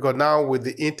 Because now with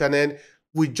the internet,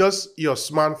 with just your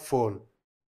smartphone,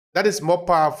 that is more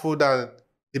powerful than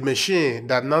the machine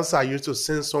that NASA used to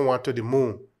send someone to the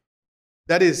moon.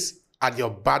 That is at your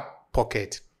back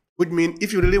pocket, which means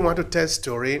if you really want to tell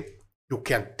story, you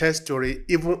can tell story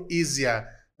even easier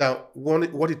than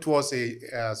what it was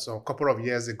a couple of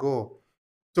years ago.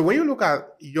 So when you look at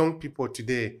young people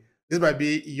today, this might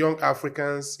be young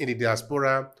Africans in the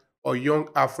diaspora or young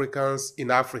Africans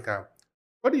in Africa.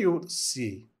 What do you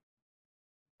see?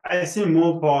 I see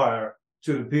more power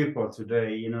to the people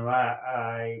today.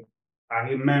 I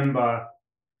remember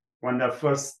when I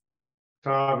first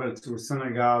traveled to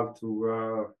Senegal,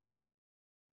 to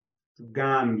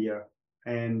Gambia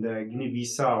and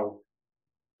Guinea-Bissau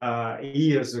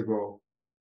years ago.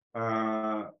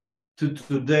 To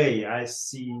today, I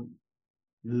see a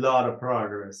lot of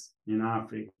progress in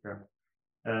Africa.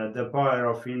 The power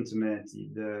of internet,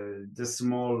 the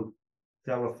small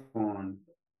telephone.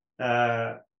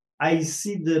 I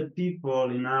see the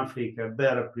people in Africa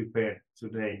better prepared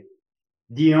today.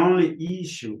 The only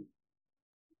issue,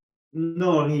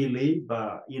 not really,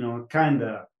 but kind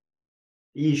of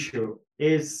issue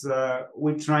is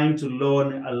we're trying to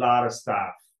learn a lot of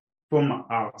stuff from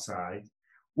outside,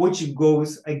 which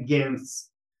goes against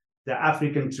the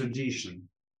African tradition,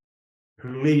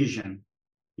 religion,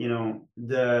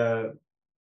 the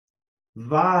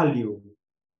value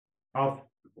of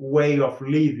way of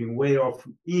living, way of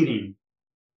eating.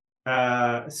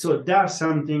 So that's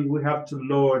something we have to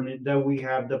learn, that we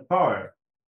have the power.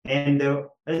 And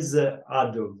as an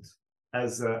adult,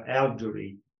 as an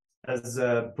elderly, as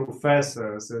a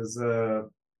professors, as a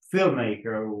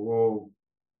filmmaker or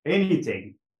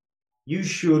anything, you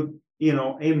should,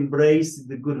 embrace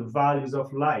the good values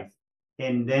of life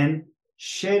and then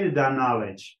share that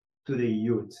knowledge to the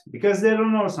youth, because they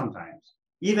don't know sometimes.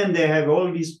 Even they have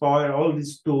all this power, all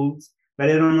these tools, but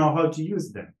they don't know how to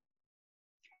use them.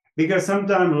 Because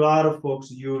sometimes a lot of folks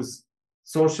use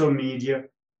social media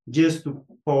just to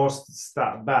post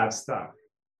stuff, bad stuff.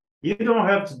 You don't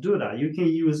have to do that. You can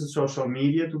use social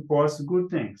media to post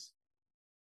good things,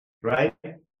 right?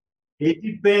 It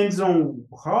depends on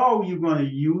how you're going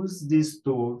to use these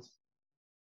tools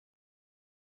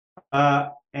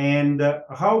and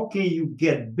how can you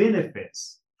get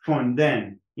benefits from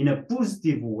them in a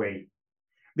positive way.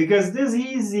 Because there's an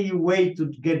easy way to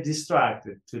get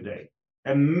distracted today,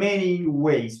 and many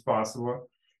ways possible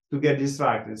to get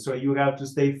distracted. So you have to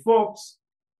stay focused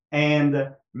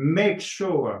and make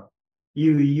sure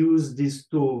you use these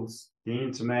tools, the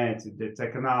internet, the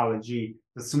technology,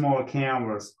 the small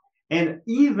cameras, and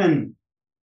even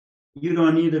you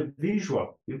don't need a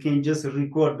visual. You can just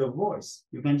record the voice.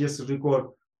 You can just record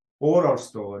oral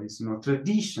stories,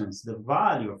 traditions, the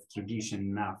value of tradition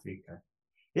in Africa.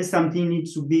 It's something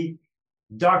needs to be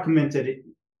documented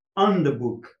on the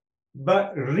book,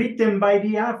 but written by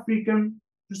the African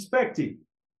perspective,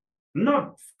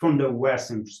 not from the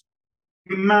Western perspective.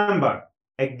 Remember,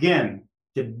 again,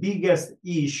 the biggest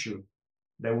issue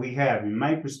that we have, in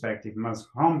my perspective, most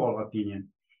humble opinion,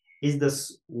 is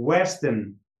the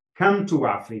Western come to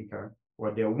Africa,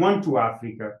 or they went to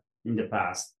Africa in the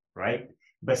past, right?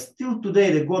 But still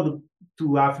today, they go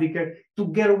to Africa to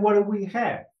get what we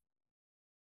have.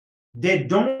 They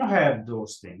don't have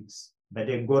those things, but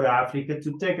they go to Africa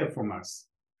to take it from us.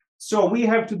 So we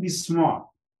have to be smart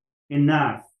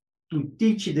enough to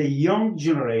teach the young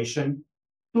generation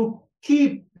to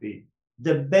keep the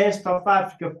best of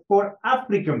Africa for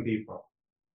African people.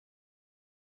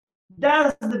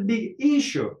 That's the big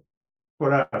issue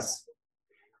for us.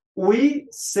 We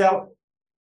sold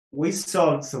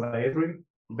slavery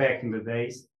back in the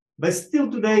days, but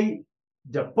still today,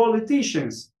 the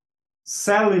politicians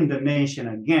selling the nation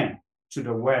again to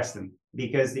the Western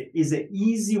because it is an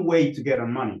easy way to get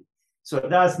money. So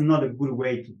that's not a good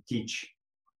way to teach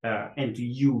and to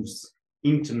use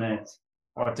internet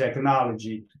or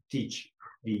technology to teach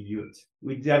the youth.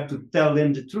 We have to tell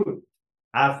them the truth.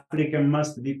 Africa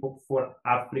must be for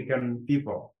African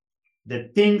people. The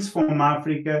things from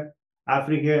Africa,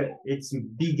 it's the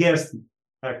biggest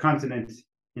continent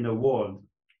in the world.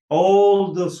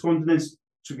 All those continents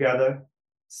together,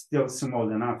 still smaller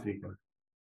than Africa,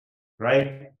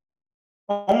 right?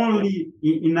 Only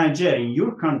in Nigeria, in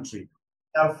your country,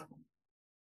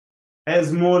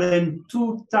 has more than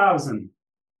 2,000,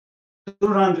 I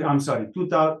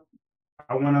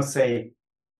want to say,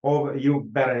 or you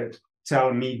better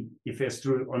tell me if it's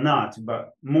true or not,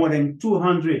 but more than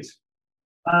 200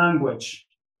 language,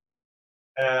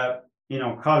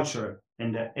 culture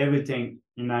and everything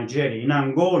in Nigeria. In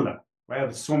Angola, we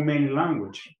have so many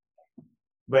languages.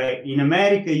 But in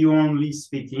America, you only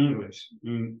speak English.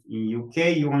 In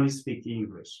UK, you only speak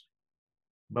English.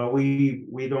 But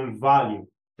we don't value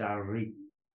that,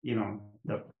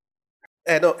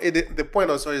 the point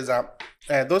also is that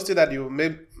those things that you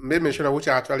made mention of, which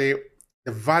are actually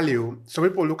the value, some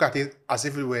people look at it as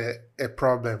if it were a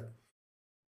problem.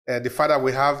 The fact that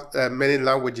we have many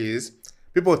languages,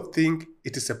 people think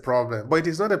it is a problem, but it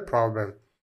is not a problem.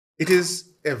 It is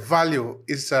a value.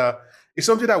 It's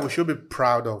something that we should be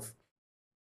proud of.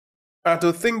 And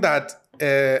to think that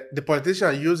the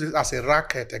politician uses it as a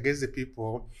racket against the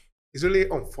people is really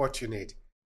unfortunate,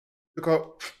 because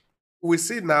we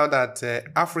see now that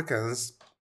Africans,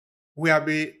 we have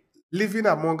been living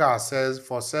among ourselves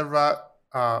for several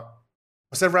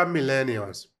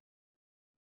millennia.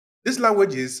 These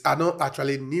languages are not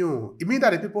actually new. It means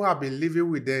that the people have been living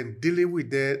with them, dealing with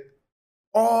them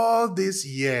all these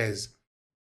years.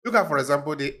 Look at, for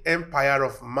example, the Empire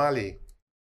of Mali.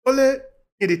 Only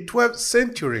in the 12th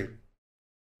century,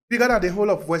 bigger than the whole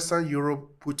of Western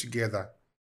Europe put together.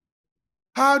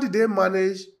 How did they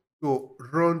manage to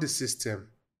run the system?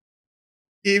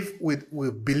 If we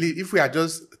believe, if we are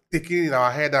just thinking in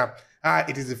our head that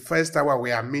it is the first time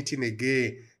we are meeting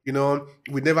again,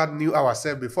 we never knew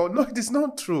ourselves before. No, it is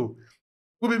not true.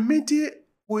 We meet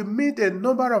a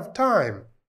number of times.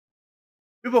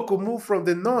 People could move from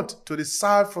the north to the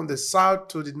south, from the south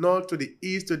to the north, to the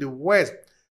east, to the west.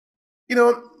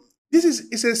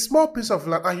 It's a small piece of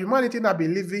land, and humanity has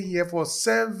been living here for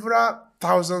several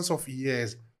thousands of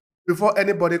years before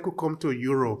anybody could come to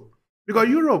Europe. Because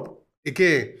Europe,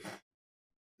 again,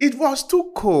 it was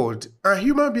too cold, and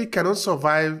human being cannot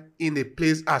survive in a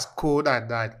place as cold as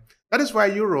that. That is why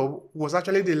Europe was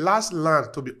actually the last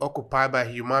land to be occupied by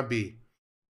human being.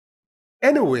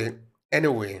 Anyway.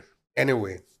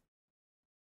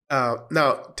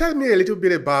 Now tell me a little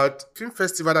bit about film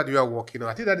festival that you are working on.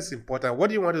 I think that is important. What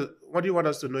do you want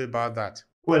us to know about that?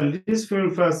 Well, this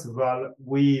film festival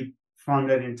we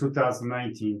founded in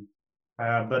 2019,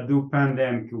 but due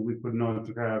pandemic we could not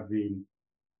have been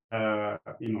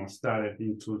started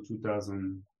into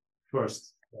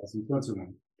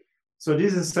 2021. So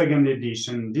this is second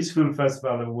edition. This film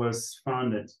festival was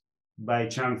founded by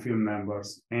Chang Film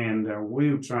members, and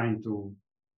we're trying to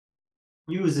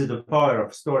use the power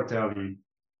of storytelling,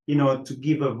 to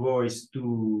give a voice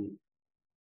to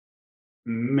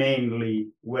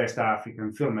mainly West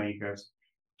African filmmakers,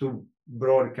 to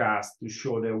broadcast, to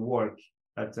show their work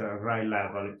at a right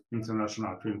level,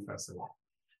 international film festival.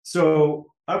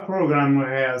 So our program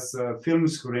has film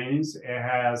screenings, it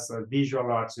has a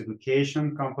visual arts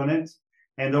education component,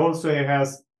 and also it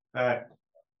has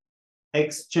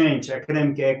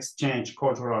academic exchange,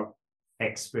 cultural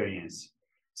experience.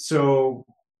 So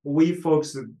we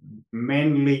focus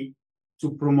mainly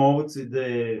to promote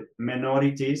the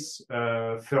minorities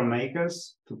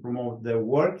filmmakers, to promote their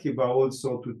work, but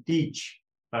also to teach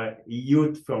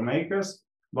youth filmmakers,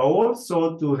 but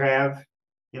also to have,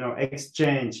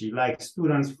 exchange, like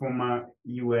students from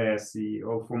US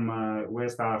or from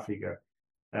West Africa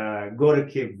go to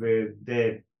Cape Verde,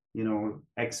 they,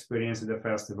 experience the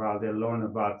festival, they learn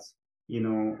about,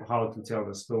 how to tell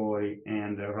the story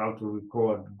and how to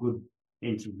record good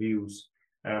interviews,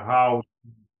 how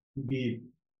to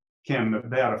become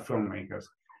better filmmakers.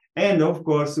 And of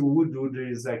course, we do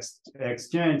these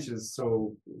exchanges.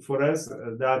 So for us,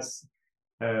 that's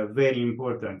very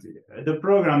important. The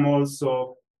program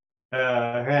also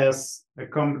has a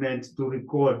component to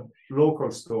record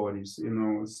local stories,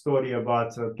 story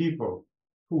about people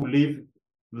who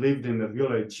lived in the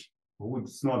village,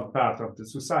 who's not part of the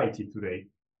society today.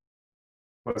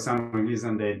 For some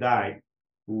reason, they died.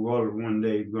 We all one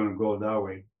day going to go that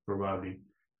way, probably.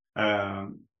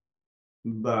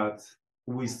 But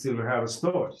we still have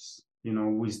stories.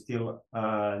 We still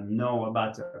know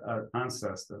about our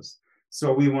ancestors.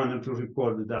 So we wanted to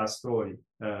record that story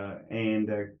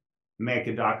and make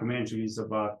documentaries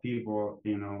about people,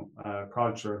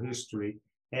 culture, history,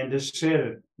 and share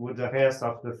it with the rest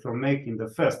of the filmmaking, the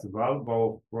festival, but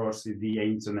of course via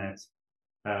internet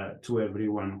to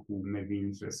everyone who may be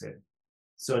interested.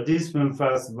 So this film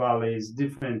festival is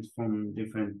different from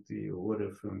different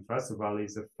other film festival.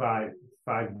 It's a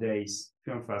five days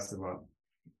film festival.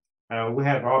 We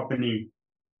have opening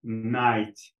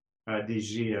night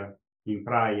this year in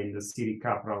Praia, in the city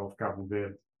capital of Cabo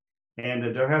Verde. And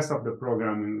the rest of the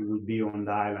programming will be on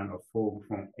the island of Fogo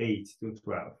from 8 to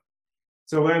 12.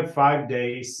 So we have 5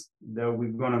 days that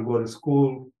we're going to go to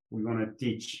school. We're going to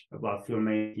teach about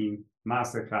filmmaking,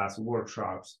 masterclass,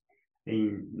 workshops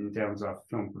in terms of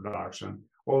film production.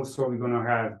 Also, we're going to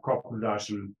have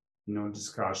co-production,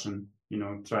 discussion,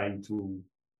 trying to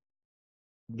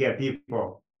get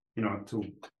people, to,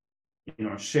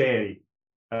 share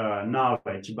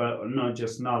knowledge, but not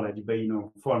just knowledge, but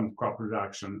form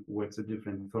co-production with a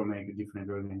different filmmaker, different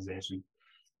organization.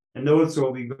 And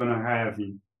also we're gonna have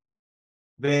a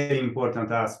very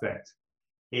important aspect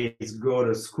is go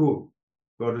to school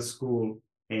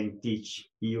and teach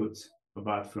youth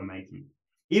about filmmaking.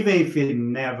 Even if they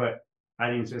never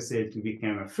are interested to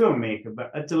become a filmmaker,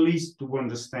 but at least to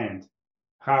understand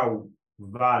how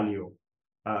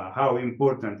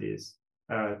important it is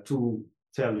to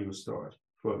tell your story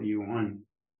for your own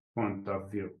point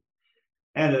of view.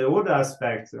 And the other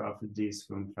aspect of this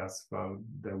film festival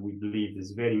that we believe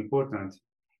is very important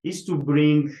is to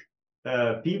bring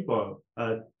people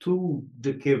to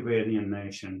the Cape Verdean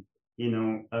nation,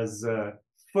 as a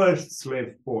first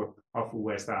slave port of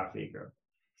West Africa.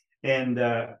 And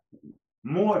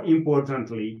more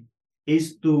importantly,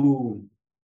 is to,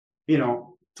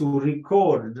 to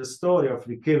record the story of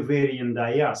the Cape Verdean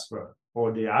diaspora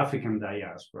or the African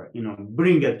diaspora,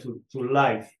 bring it to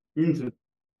life into the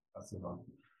festival.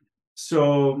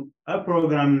 So our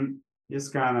program is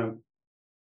kind of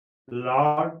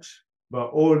large, but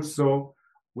also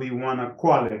we want a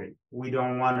quality. We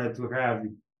don't want it to have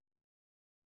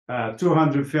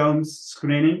 200 films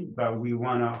screening, but we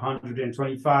want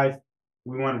 125.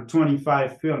 We want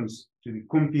 25 films to be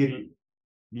competing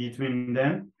between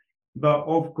them. But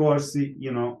of course,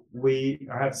 we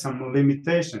have some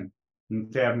limitation in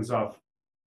terms of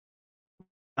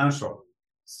financial.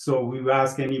 So we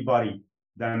ask anybody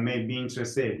that may be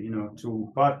interested,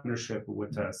 to partnership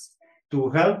with us, to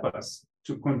help us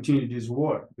to continue this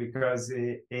work, because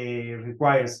it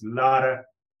requires a lot of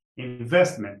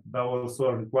investment, but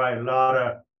also requires a lot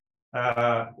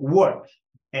of work.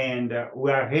 And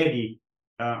we are ready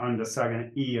on the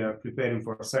second year, preparing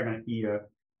for a second year,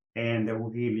 and we're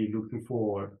really looking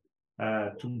forward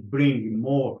to bring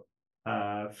more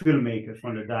filmmakers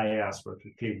from the diaspora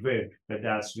to Cape Verde, but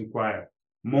that's required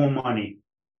more money,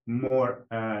 more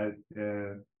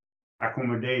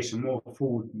accommodation, more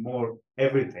food, more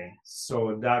everything.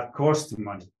 So that costs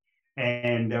money.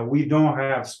 And we don't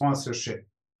have sponsorship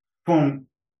from,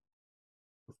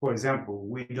 for example,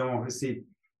 we don't receive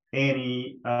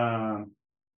any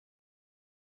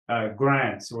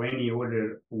grants or any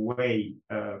other way,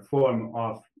 form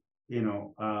of,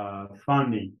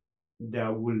 funding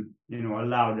that will,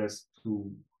 allow us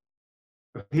to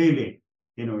really,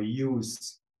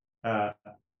 use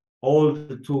all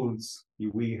the tools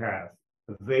we have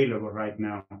available right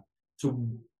now to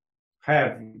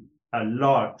have a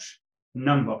large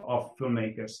number of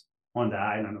filmmakers on the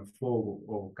island of Fogo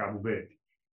or Cabo Verde.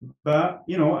 But,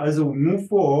 as we move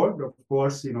forward, of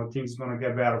course, things are going to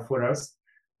get better for us.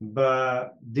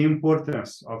 but the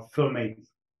importance of filmmaking,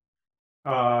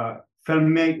 uh,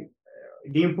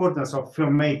 the importance of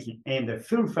filmmaking and the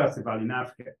film festival in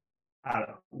Africa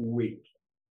are weak.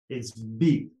 It's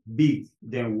big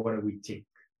than what we think.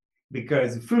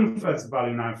 Because the film festival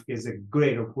in Africa is a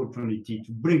great opportunity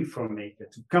to bring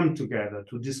filmmakers to come together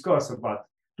to discuss about,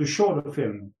 to show the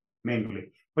film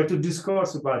mainly, but to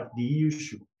discuss about the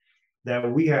issue that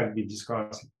we have been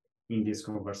discussing in this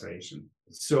conversation.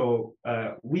 So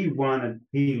we wanted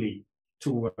really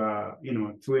to,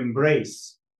 to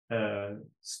embrace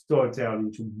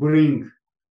storytelling, to bring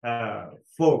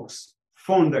folks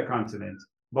from the continent,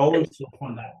 but also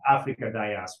from the Africa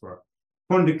diaspora,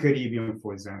 from the Caribbean,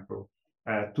 for example,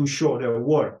 to show their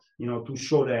work, to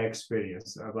show their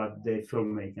experience about their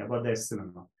filmmaking, about their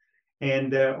cinema.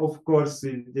 And of course,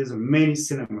 there's many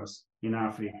cinemas in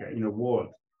Africa, in the world,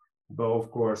 but of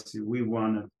course, we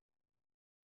want to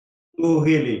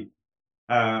really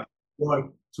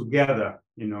work together,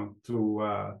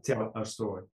 to tell a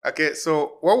story. Okay,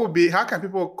 so what would be, how can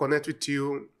people connect with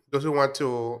you, those who want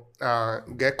to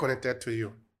get connected to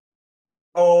you?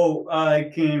 Oh, I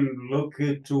can look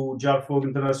to Jar Fogo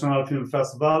International Film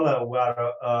Festival. We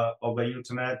are over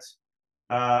internet.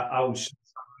 I'll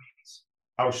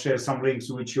share some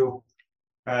links with you.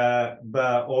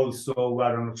 But also we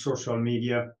are on social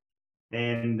media,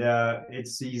 and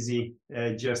it's easy.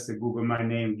 Just Google my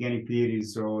name, Genny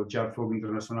Pires, or Jar Fogo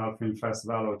International Film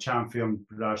Festival, or Cham Film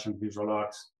Production Visual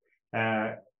Arts.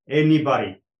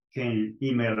 Anybody can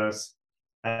email us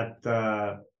at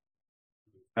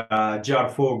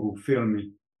jarfogofilme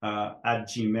at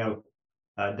gmail.com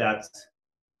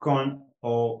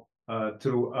or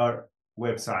through our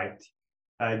website,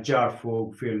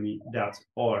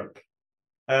 jarfogofilme.org.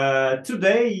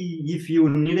 Today, if you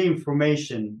need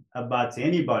information about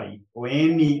anybody or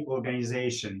any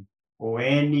organization or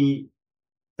any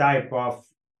type of,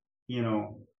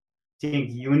 thing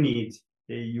you need,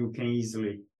 you can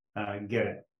easily get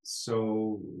it.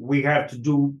 So we have to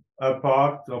do our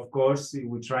part, of course.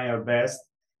 We try our best.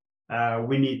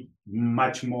 We need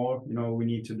much more, we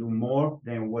need to do more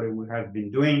than what we have been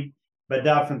doing. But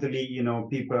definitely,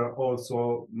 people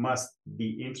also must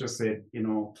be interested,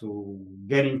 to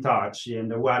get in touch,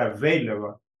 and we are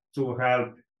available to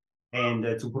help and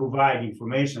to provide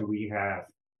information we have,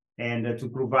 and to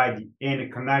provide any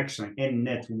connection, any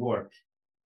network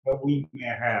that we may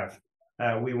have.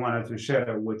 We wanted to share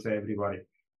it with everybody.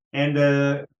 And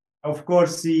of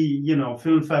course,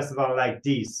 film festival like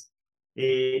this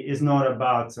is not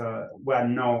about,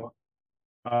 no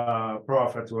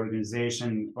profit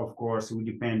organization. Of course, we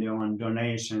depend on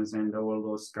donations and all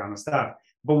those kind of stuff.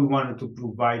 But we wanted to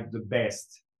provide the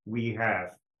best we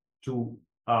have to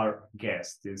our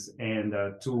guests, and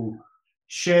to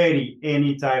share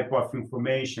any type of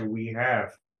information we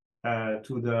have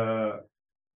to the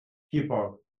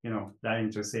people, that are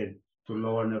interested to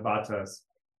learn about us.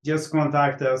 Just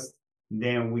contact us,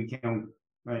 then we can,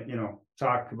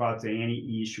 talk about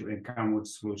any issue and come with a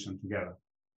solution together.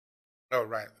 All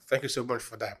right. Thank you so much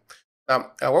for that.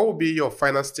 What will be your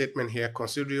final statement here,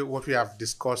 considering what we have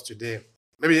discussed today?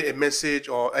 Maybe a message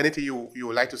or anything you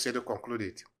would like to say to conclude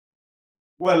it.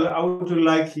 Well, I would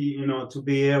like, to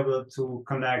be able to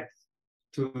connect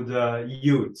to the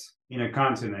youth in a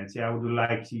continent. I would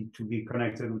like to be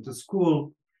connected with the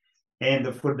school, and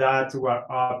for that we are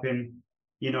open,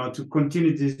 to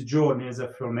continue this journey as a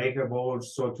filmmaker, but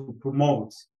also to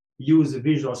promote, use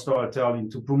visual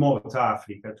storytelling to promote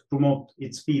Africa, to promote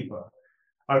its people,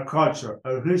 our culture,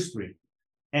 our history.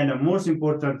 And most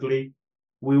importantly,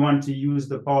 we want to use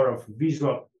the power of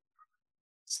visual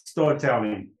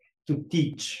storytelling to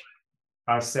teach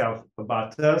ourselves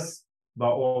about us,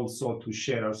 but also to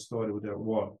share our story with the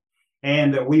world.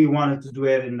 And we wanted to do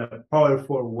it in a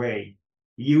powerful way,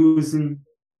 using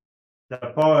the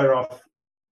power of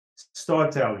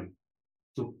storytelling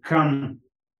to come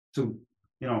to,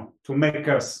 to make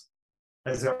us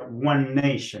as a one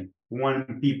nation,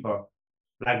 one people,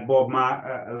 like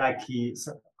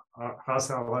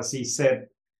Hassan Rassi said,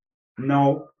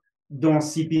 no, don't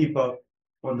see people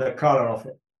on the color of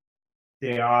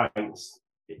their eyes.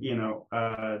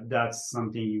 That's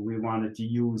something we wanted to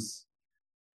use,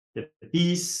 the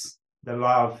peace, the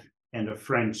love, and the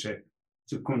friendship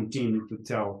to continue to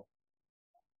tell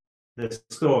the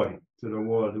story to the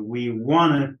world. We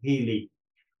want really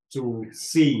to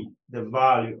see the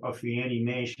value of any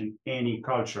nation, any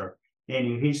culture,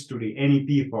 any history, any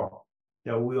people,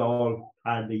 that we all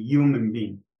are the human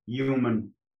being,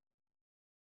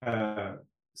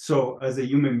 so as a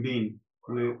human being,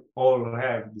 we all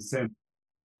have the same.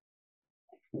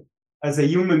 As a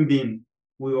human being,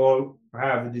 we all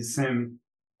have the same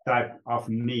type of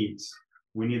needs.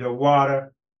 We need a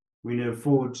water, we need a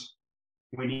food,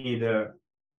 we need a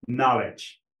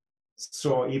knowledge.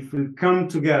 So if we come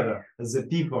together as a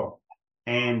people,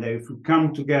 and if we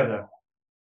come together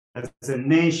as a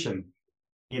nation,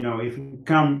 if we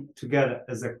come together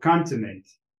as a continent,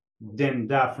 then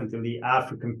definitely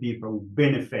African people will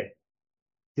benefit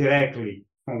directly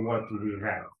from what we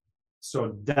have.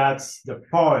 So that's the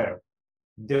power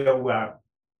that we are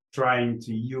trying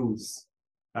to use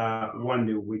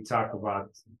when we talk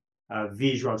about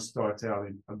visual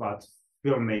storytelling, about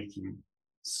filmmaking.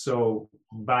 So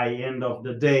by end of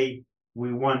the day,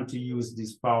 we want to use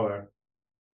this power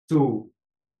to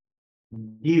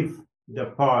give the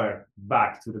power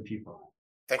back to the people.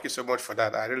 Thank you so much for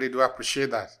that. I really do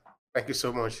appreciate that. Thank you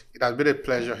so much. It has been a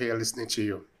pleasure here listening to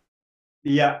you.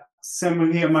 Yeah,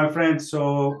 same here, my friend.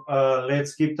 So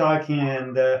let's keep talking,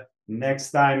 and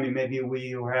next time maybe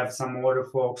we will have some other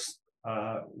folks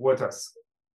with us.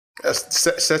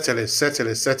 Certainly.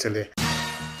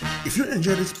 If you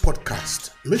enjoy this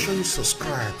podcast, make sure you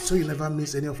subscribe so you never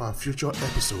miss any of our future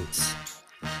episodes.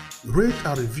 Rate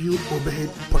and review Obehe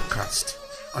Podcast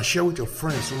and share with your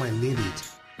friends who might need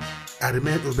it. I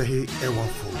remain Obehe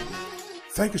Ewafo.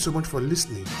 Thank you so much for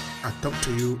listening, and talk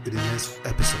to you in the next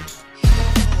episode.